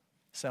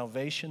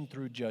 Salvation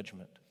through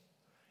judgment.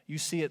 You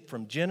see it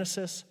from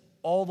Genesis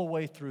all the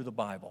way through the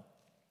Bible.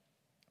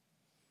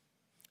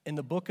 In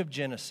the book of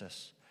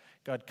Genesis,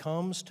 God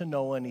comes to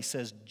Noah and he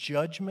says,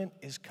 judgment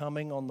is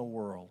coming on the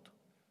world.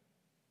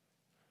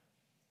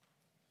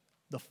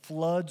 The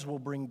floods will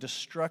bring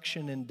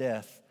destruction and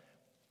death,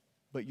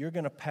 but you're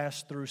going to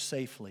pass through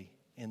safely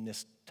in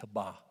this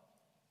tabah.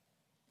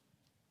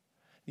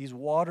 These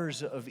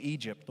waters of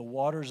Egypt, the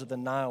waters of the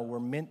Nile, were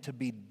meant to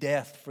be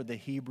death for the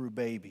Hebrew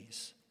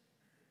babies.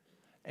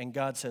 And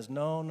God says,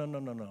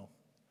 no.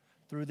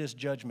 Through this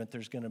judgment,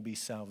 there's going to be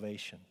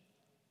salvation.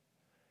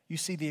 You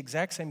see the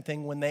exact same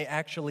thing when they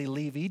actually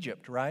leave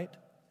Egypt, right?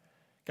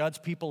 God's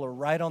people are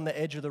right on the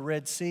edge of the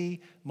Red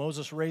Sea.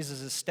 Moses raises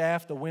his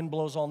staff. The wind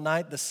blows all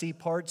night. The sea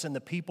parts and the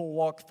people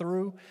walk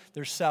through.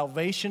 There's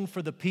salvation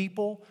for the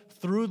people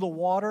through the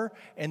water.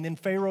 And then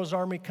Pharaoh's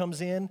army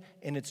comes in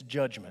and it's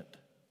judgment.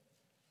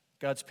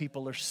 God's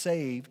people are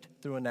saved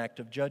through an act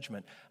of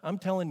judgment. I'm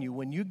telling you,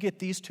 when you get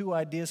these two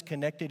ideas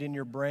connected in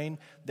your brain,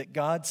 that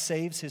God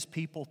saves his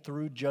people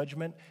through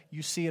judgment,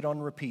 you see it on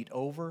repeat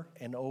over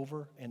and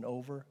over and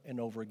over and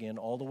over again,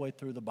 all the way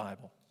through the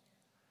Bible.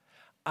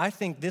 I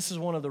think this is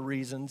one of the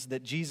reasons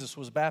that Jesus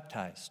was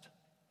baptized.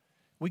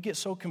 We get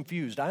so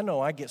confused. I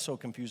know I get so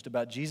confused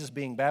about Jesus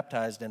being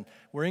baptized, and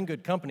we're in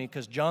good company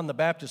because John the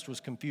Baptist was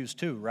confused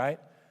too, right?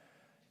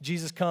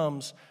 Jesus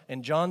comes,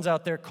 and John's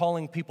out there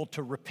calling people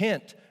to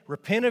repent.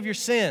 Repent of your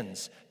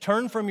sins.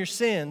 Turn from your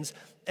sins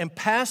and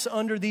pass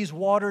under these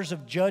waters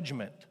of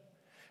judgment.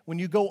 When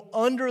you go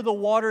under the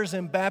waters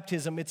in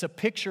baptism, it's a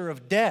picture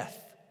of death.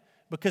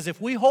 Because if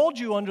we hold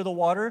you under the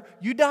water,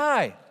 you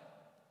die.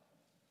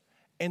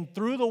 And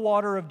through the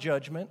water of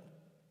judgment,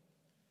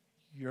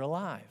 you're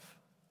alive.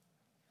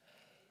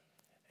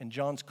 And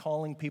John's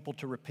calling people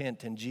to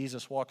repent, and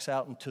Jesus walks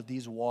out into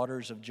these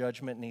waters of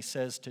judgment, and he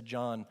says to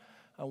John,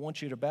 I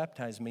want you to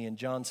baptize me. And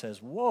John says,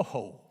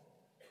 whoa,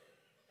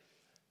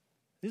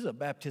 this is a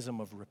baptism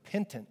of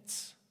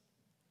repentance.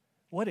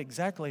 What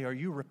exactly are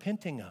you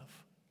repenting of?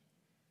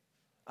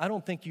 I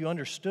don't think you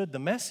understood the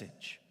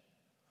message.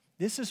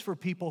 This is for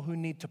people who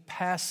need to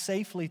pass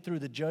safely through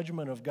the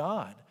judgment of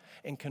God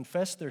and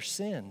confess their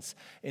sins.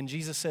 And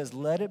Jesus says,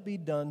 let it be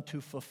done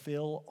to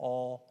fulfill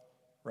all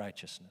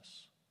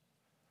righteousness.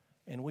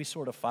 And we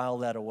sort of file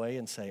that away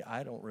and say,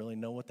 I don't really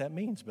know what that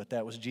means, but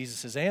that was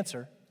Jesus'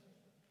 answer.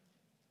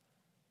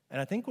 And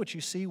I think what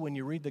you see when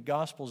you read the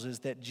Gospels is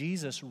that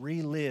Jesus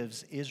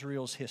relives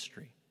Israel's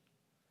history.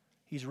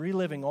 He's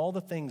reliving all the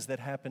things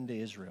that happened to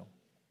Israel.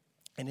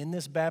 And in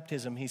this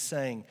baptism, he's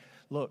saying,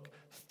 look,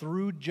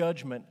 through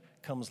judgment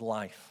comes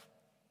life.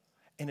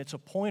 And it's a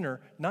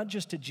pointer not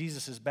just to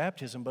Jesus'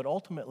 baptism, but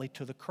ultimately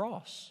to the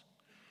cross.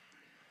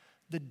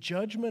 The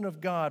judgment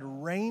of God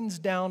rains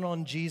down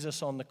on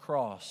Jesus on the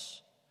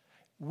cross.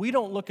 We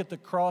don't look at the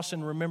cross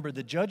and remember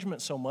the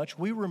judgment so much.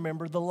 We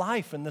remember the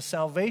life and the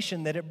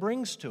salvation that it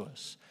brings to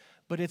us.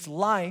 But it's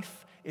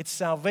life, it's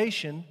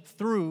salvation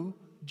through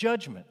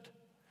judgment.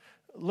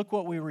 Look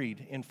what we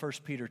read in 1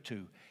 Peter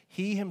 2.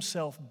 He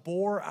himself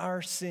bore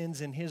our sins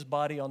in his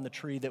body on the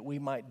tree that we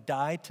might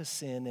die to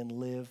sin and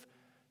live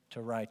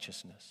to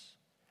righteousness.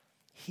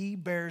 He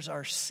bears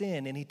our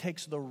sin, and he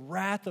takes the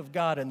wrath of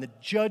God and the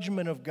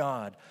judgment of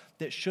God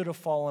that should have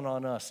fallen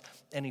on us,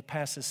 and he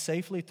passes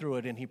safely through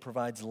it, and he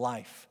provides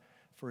life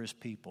for his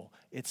people.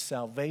 It's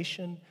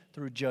salvation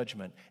through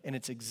judgment, and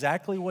it's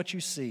exactly what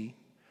you see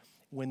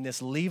when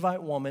this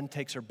Levite woman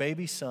takes her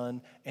baby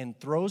son and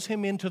throws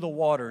him into the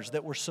waters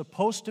that were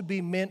supposed to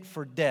be meant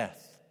for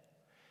death.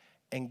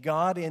 And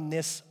God in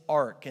this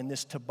ark, in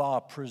this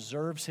tabah,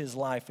 preserves his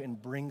life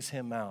and brings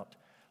him out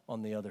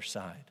on the other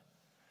side.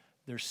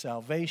 There's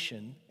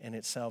salvation, and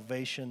it's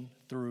salvation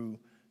through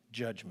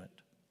judgment.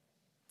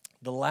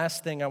 The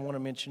last thing I want to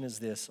mention is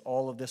this.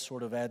 All of this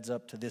sort of adds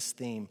up to this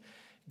theme.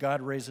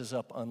 God raises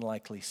up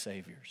unlikely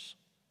saviors.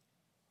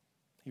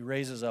 He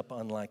raises up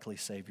unlikely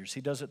saviors. He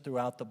does it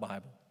throughout the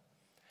Bible.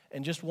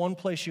 And just one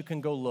place you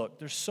can go look.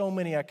 There's so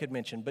many I could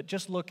mention, but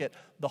just look at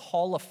the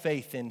Hall of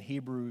Faith in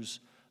Hebrews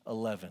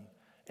 11.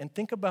 And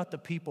think about the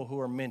people who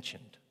are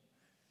mentioned.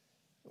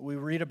 We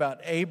read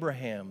about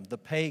Abraham, the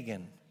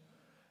pagan,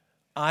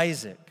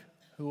 Isaac,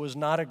 who was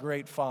not a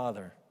great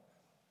father,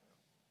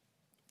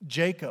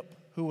 Jacob,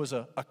 who was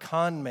a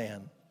con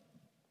man,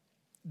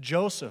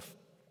 Joseph,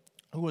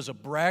 who was a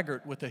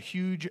braggart with a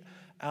huge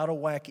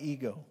out-of-whack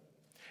ego.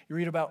 You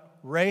read about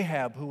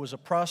Rahab, who was a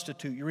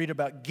prostitute. You read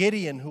about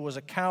Gideon, who was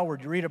a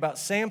coward. You read about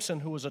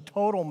Samson, who was a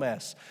total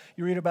mess.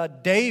 You read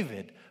about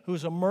David, who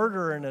was a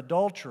murderer and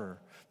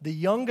adulterer, the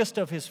youngest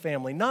of his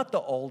family, not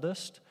the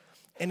oldest.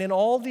 And in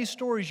all these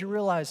stories, you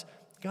realize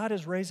God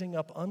is raising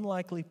up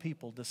unlikely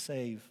people to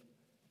save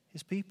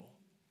his people.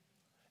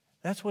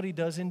 That's what he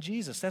does in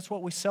Jesus. That's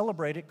what we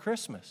celebrate at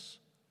Christmas.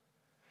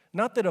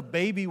 Not that a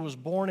baby was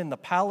born in the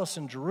palace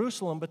in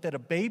Jerusalem, but that a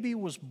baby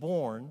was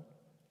born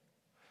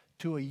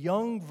to a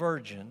young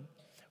virgin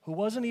who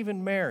wasn't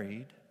even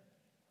married.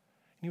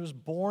 He was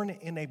born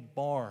in a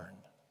barn.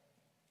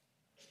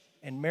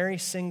 And Mary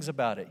sings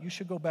about it. You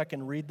should go back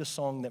and read the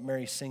song that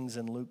Mary sings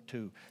in Luke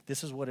 2.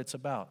 This is what it's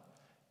about.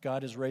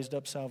 God has raised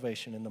up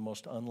salvation in the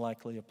most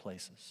unlikely of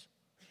places.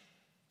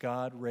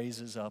 God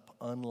raises up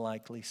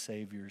unlikely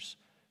saviors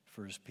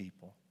for his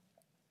people.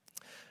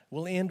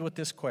 We'll end with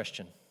this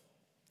question.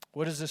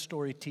 What does this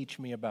story teach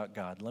me about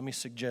God? Let me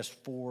suggest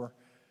 4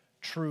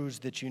 truths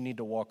that you need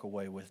to walk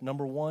away with.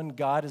 Number 1,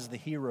 God is the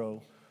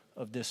hero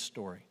of this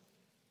story.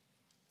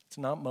 It's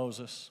not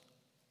Moses.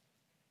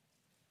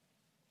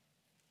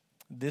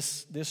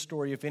 This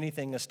story, if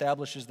anything,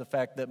 establishes the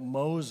fact that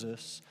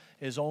Moses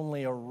is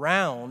only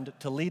around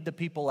to lead the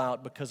people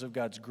out because of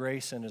God's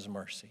grace and his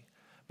mercy,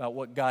 about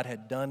what God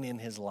had done in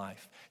his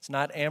life. It's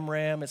not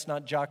Amram, it's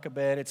not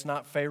Jochebed, it's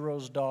not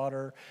Pharaoh's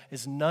daughter,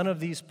 it's none of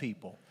these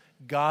people.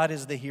 God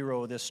is the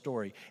hero of this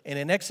story. And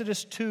in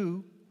Exodus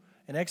 2,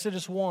 in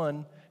Exodus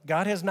 1,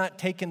 God has not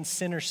taken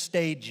center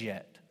stage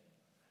yet.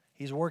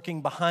 He's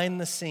working behind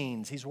the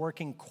scenes. He's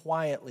working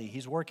quietly.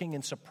 He's working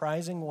in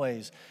surprising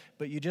ways.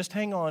 But you just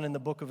hang on in the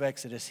book of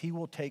Exodus. He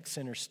will take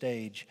center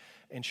stage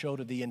and show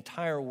to the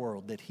entire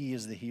world that he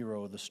is the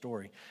hero of the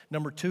story.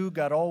 Number 2,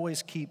 God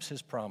always keeps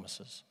his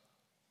promises.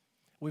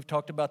 We've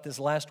talked about this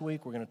last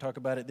week. We're going to talk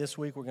about it this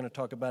week. We're going to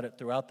talk about it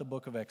throughout the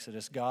book of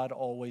Exodus. God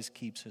always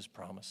keeps his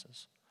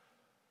promises.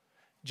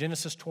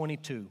 Genesis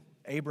 22.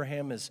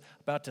 Abraham is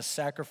about to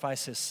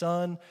sacrifice his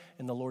son,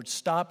 and the Lord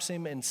stops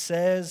him and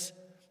says,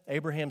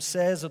 Abraham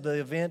says of the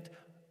event,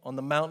 on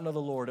the mountain of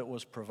the Lord it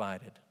was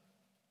provided.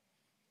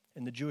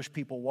 And the Jewish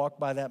people walk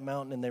by that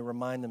mountain and they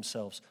remind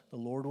themselves, the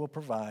Lord will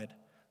provide,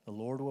 the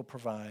Lord will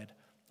provide,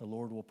 the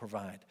Lord will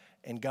provide.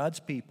 And God's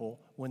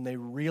people, when they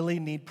really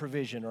need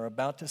provision, are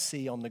about to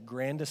see on the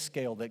grandest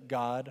scale that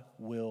God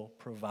will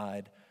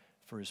provide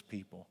for his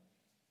people.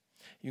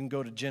 You can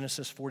go to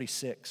Genesis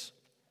 46.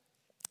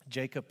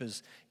 Jacob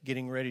is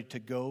getting ready to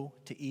go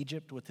to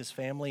Egypt with his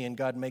family, and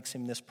God makes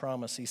him this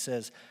promise. He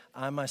says,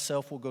 I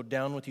myself will go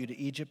down with you to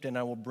Egypt, and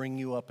I will bring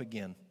you up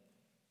again.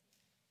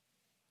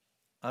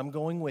 I'm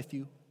going with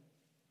you,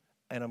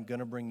 and I'm going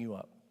to bring you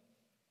up.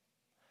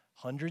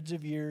 Hundreds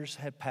of years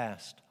had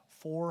passed.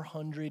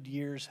 400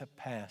 years have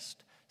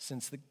passed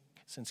since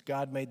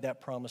God made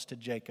that promise to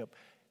Jacob.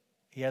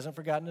 He hasn't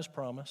forgotten his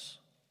promise.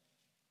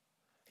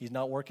 He's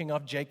not working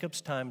off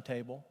Jacob's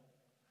timetable.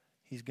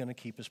 He's going to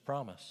keep his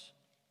promise.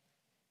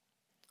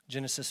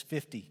 Genesis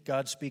 50,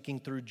 God speaking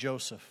through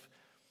Joseph.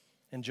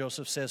 And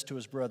Joseph says to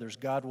his brothers,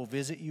 God will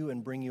visit you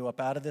and bring you up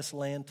out of this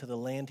land to the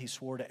land he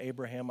swore to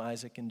Abraham,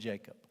 Isaac, and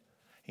Jacob.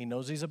 He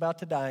knows he's about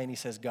to die, and he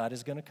says, God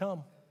is going to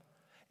come.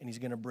 And he's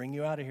going to bring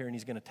you out of here, and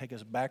he's going to take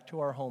us back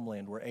to our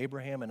homeland where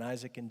Abraham and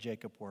Isaac and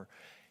Jacob were.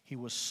 He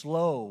was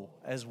slow,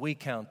 as we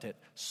count it,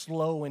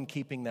 slow in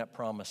keeping that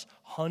promise.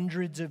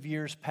 Hundreds of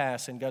years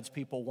pass, and God's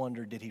people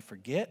wonder, did he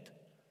forget?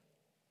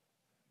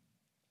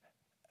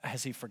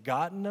 Has he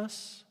forgotten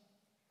us?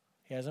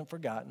 He hasn't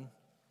forgotten.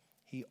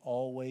 He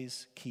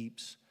always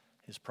keeps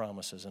his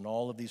promises, and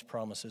all of these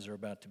promises are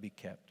about to be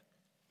kept.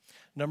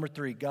 Number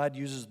 3, God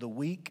uses the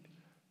weak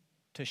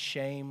to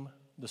shame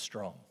the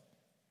strong.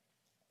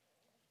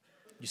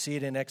 You see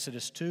it in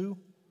Exodus 2.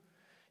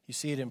 You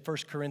see it in 1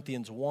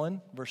 Corinthians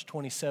 1, verse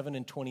 27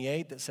 and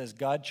 28, that says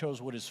God chose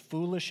what is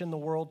foolish in the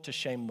world to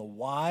shame the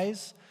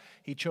wise.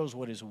 He chose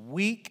what is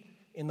weak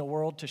in the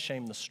world to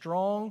shame the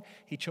strong.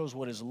 He chose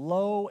what is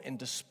low and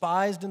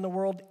despised in the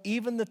world,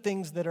 even the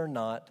things that are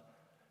not,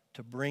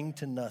 to bring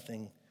to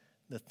nothing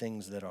the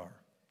things that are.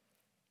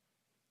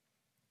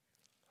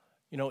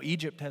 You know,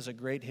 Egypt has a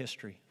great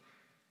history.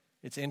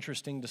 It's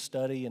interesting to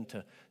study and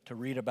to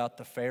read about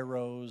the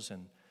pharaohs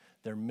and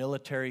their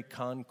military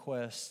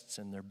conquests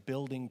and their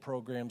building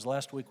programs.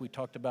 Last week we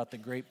talked about the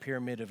Great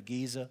Pyramid of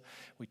Giza.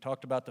 We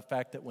talked about the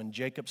fact that when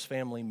Jacob's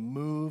family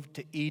moved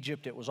to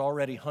Egypt, it was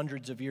already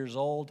hundreds of years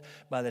old.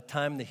 By the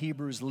time the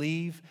Hebrews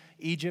leave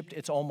Egypt,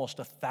 it's almost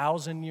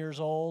 1,000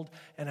 years old,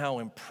 and how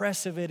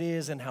impressive it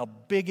is and how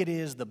big it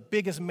is, the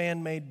biggest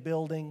man-made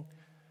building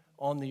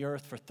on the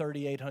earth for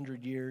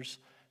 3,800 years.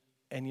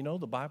 And you know,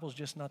 the Bible's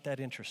just not that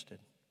interested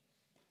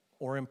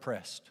or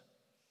impressed.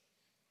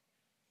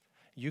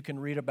 You can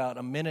read about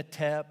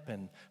Amenhotep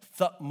and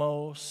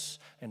Thutmose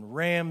and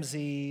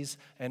Ramses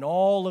and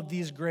all of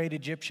these great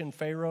Egyptian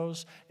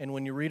pharaohs. And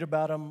when you read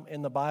about them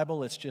in the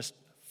Bible, it's just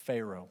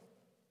Pharaoh.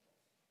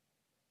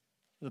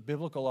 The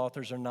biblical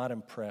authors are not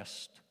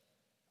impressed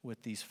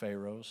with these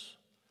pharaohs,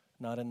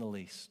 not in the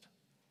least.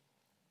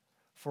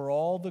 For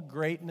all the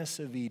greatness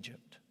of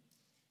Egypt,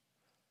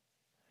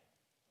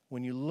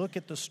 when you look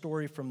at the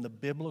story from the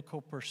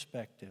biblical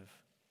perspective,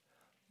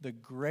 the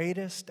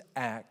greatest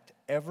act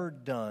ever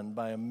done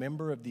by a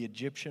member of the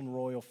Egyptian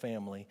royal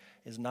family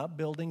is not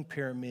building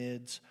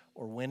pyramids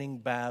or winning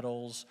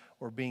battles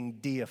or being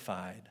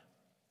deified.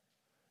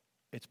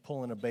 It's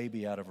pulling a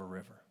baby out of a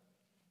river.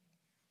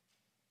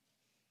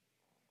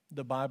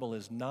 The Bible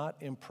is not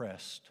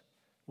impressed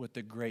with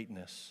the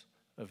greatness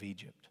of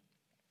Egypt.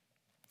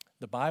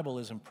 The Bible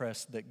is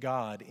impressed that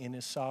God, in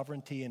his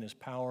sovereignty and his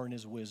power and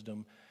his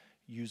wisdom,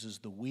 uses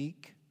the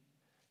weak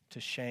to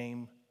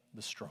shame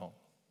the strong.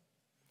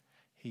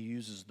 He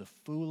uses the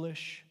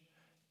foolish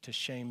to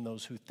shame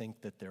those who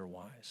think that they're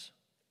wise.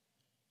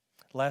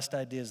 Last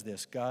idea is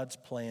this: God's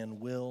plan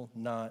will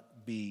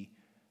not be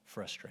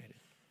frustrated.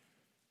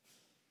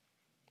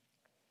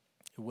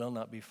 It will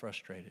not be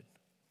frustrated.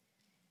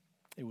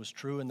 It was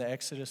true in the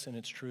Exodus, and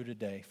it's true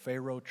today.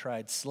 Pharaoh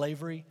tried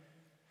slavery.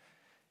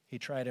 He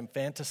tried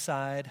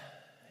infanticide.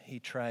 He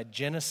tried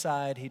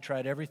genocide. He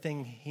tried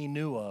everything he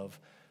knew of.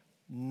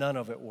 None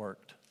of it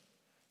worked.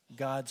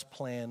 God's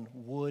plan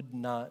would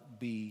not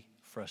be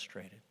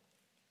frustrated.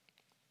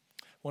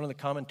 One of the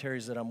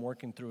commentaries that I'm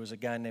working through is a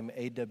guy named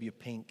A.W.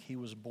 Pink. He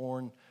was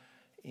born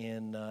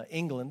in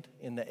England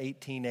in the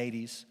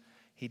 1880s.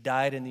 He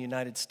died in the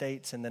United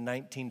States in the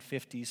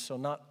 1950s, so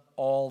not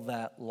all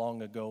that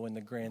long ago in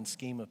the grand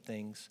scheme of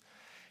things.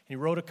 He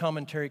wrote a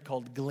commentary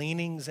called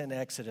Gleanings in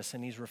Exodus,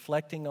 and he's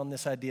reflecting on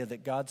this idea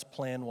that God's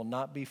plan will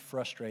not be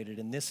frustrated.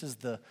 And this is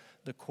the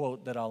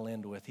quote that I'll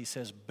end with. He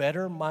says,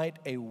 "Better might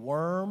a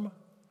worm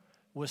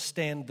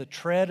withstand the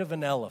tread of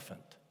an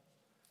elephant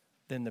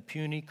than the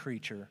puny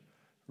creature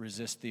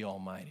resist the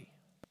Almighty."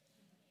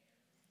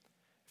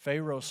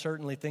 Pharaoh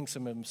certainly thinks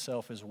of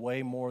himself as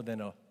way more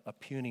than a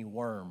puny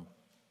worm.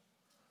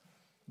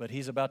 But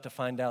he's about to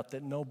find out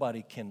that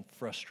nobody can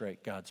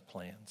frustrate God's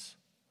plans.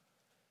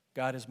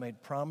 God has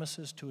made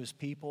promises to his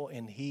people,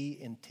 and he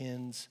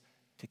intends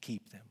to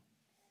keep them.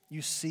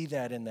 You see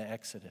that in the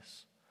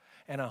Exodus.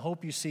 And I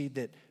hope you see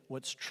that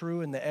what's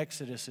true in the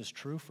Exodus is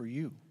true for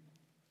you.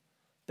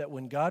 That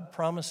when God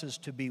promises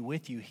to be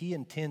with you, he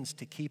intends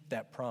to keep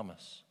that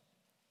promise.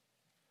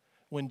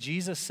 When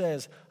Jesus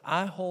says,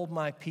 "I hold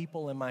my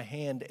people in my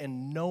hand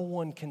and no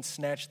one can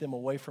snatch them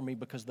away from me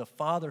because the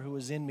Father who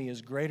is in me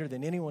is greater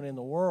than anyone in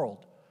the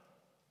world,"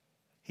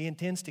 he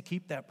intends to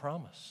keep that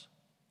promise.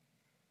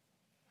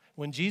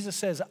 When Jesus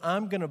says,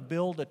 "I'm going to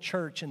build a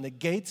church and the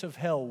gates of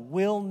hell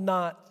will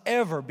not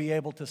ever be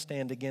able to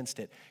stand against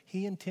it,"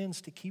 he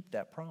intends to keep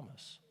that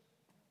promise.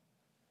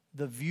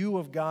 The view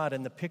of God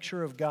and the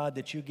picture of God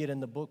that you get in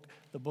the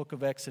book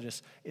of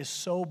Exodus is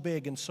so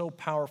big and so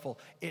powerful,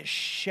 it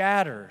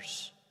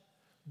shatters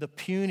the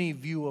puny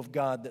view of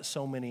God that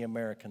so many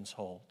Americans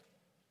hold.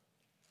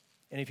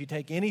 And if you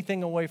take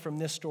anything away from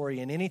this story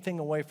and anything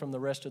away from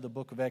the rest of the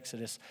book of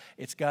Exodus,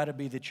 it's got to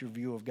be that your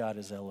view of God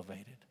is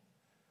elevated.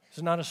 This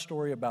is not a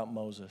story about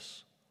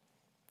Moses.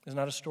 It's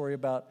not a story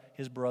about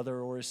his brother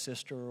or his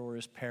sister or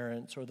his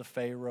parents or the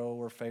Pharaoh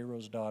or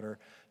Pharaoh's daughter.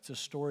 It's a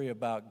story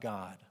about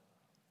God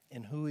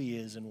and who he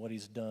is and what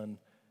he's done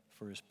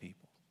for his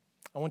people.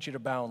 I want you to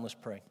bow and let's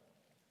pray.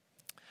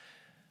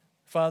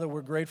 Father,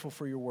 we're grateful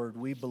for your word.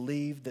 We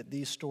believe that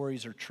these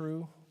stories are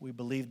true. We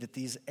believe that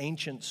these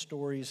ancient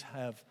stories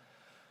have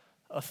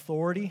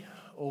authority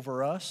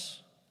over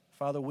us.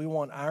 Father, we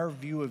want our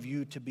view of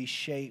you to be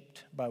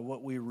shaped by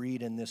what we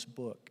read in this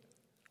book.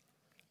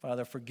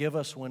 Father, forgive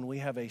us when we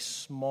have a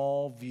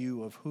small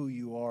view of who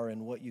you are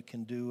and what you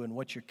can do and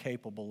what you're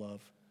capable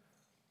of.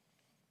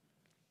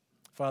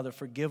 Father,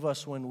 forgive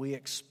us when we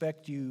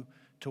expect you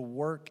to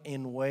work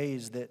in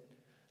ways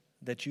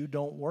that you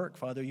don't work.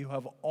 Father, you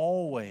have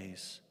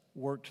always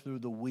worked through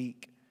the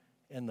weak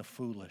and the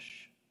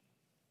foolish.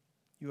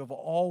 You have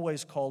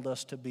always called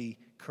us to be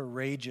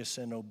courageous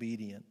and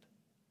obedient.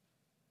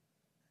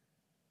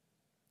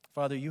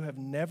 Father, you have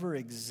never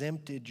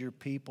exempted your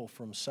people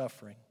from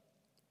suffering.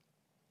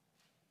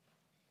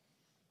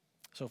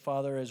 So,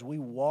 Father, as we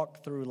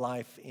walk through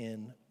life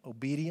in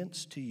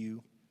obedience to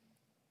you,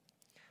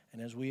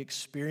 and as we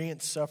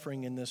experience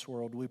suffering in this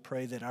world, we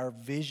pray that our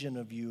vision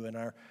of you and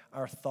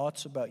our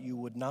thoughts about you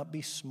would not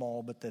be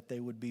small, but that they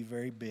would be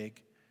very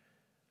big.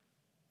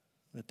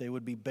 That they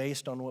would be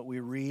based on what we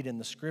read in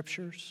the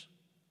Scriptures.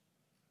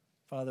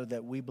 Father,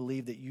 that we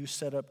believe that you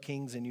set up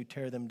kings and you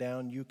tear them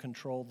down. You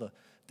control the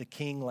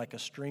king like a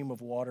stream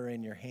of water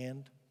in your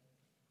hand.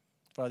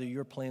 Father,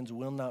 your plans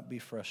will not be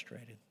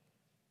frustrated.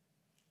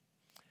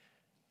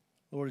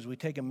 Lord, as we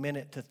take a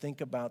minute to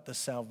think about the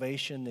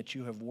salvation that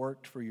you have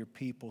worked for your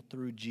people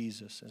through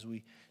Jesus, as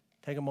we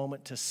take a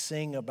moment to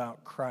sing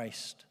about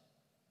Christ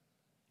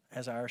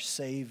as our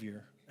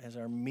Savior, as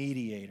our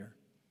mediator,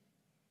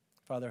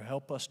 Father,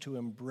 help us to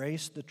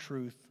embrace the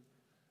truth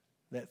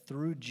that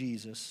through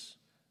Jesus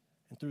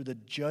and through the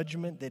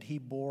judgment that he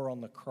bore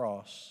on the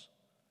cross,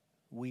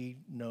 we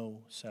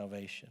know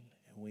salvation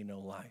and we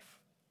know life.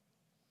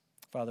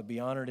 Father,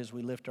 be honored as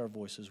we lift our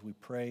voices. We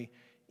pray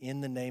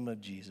in the name of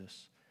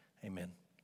Jesus. Amen.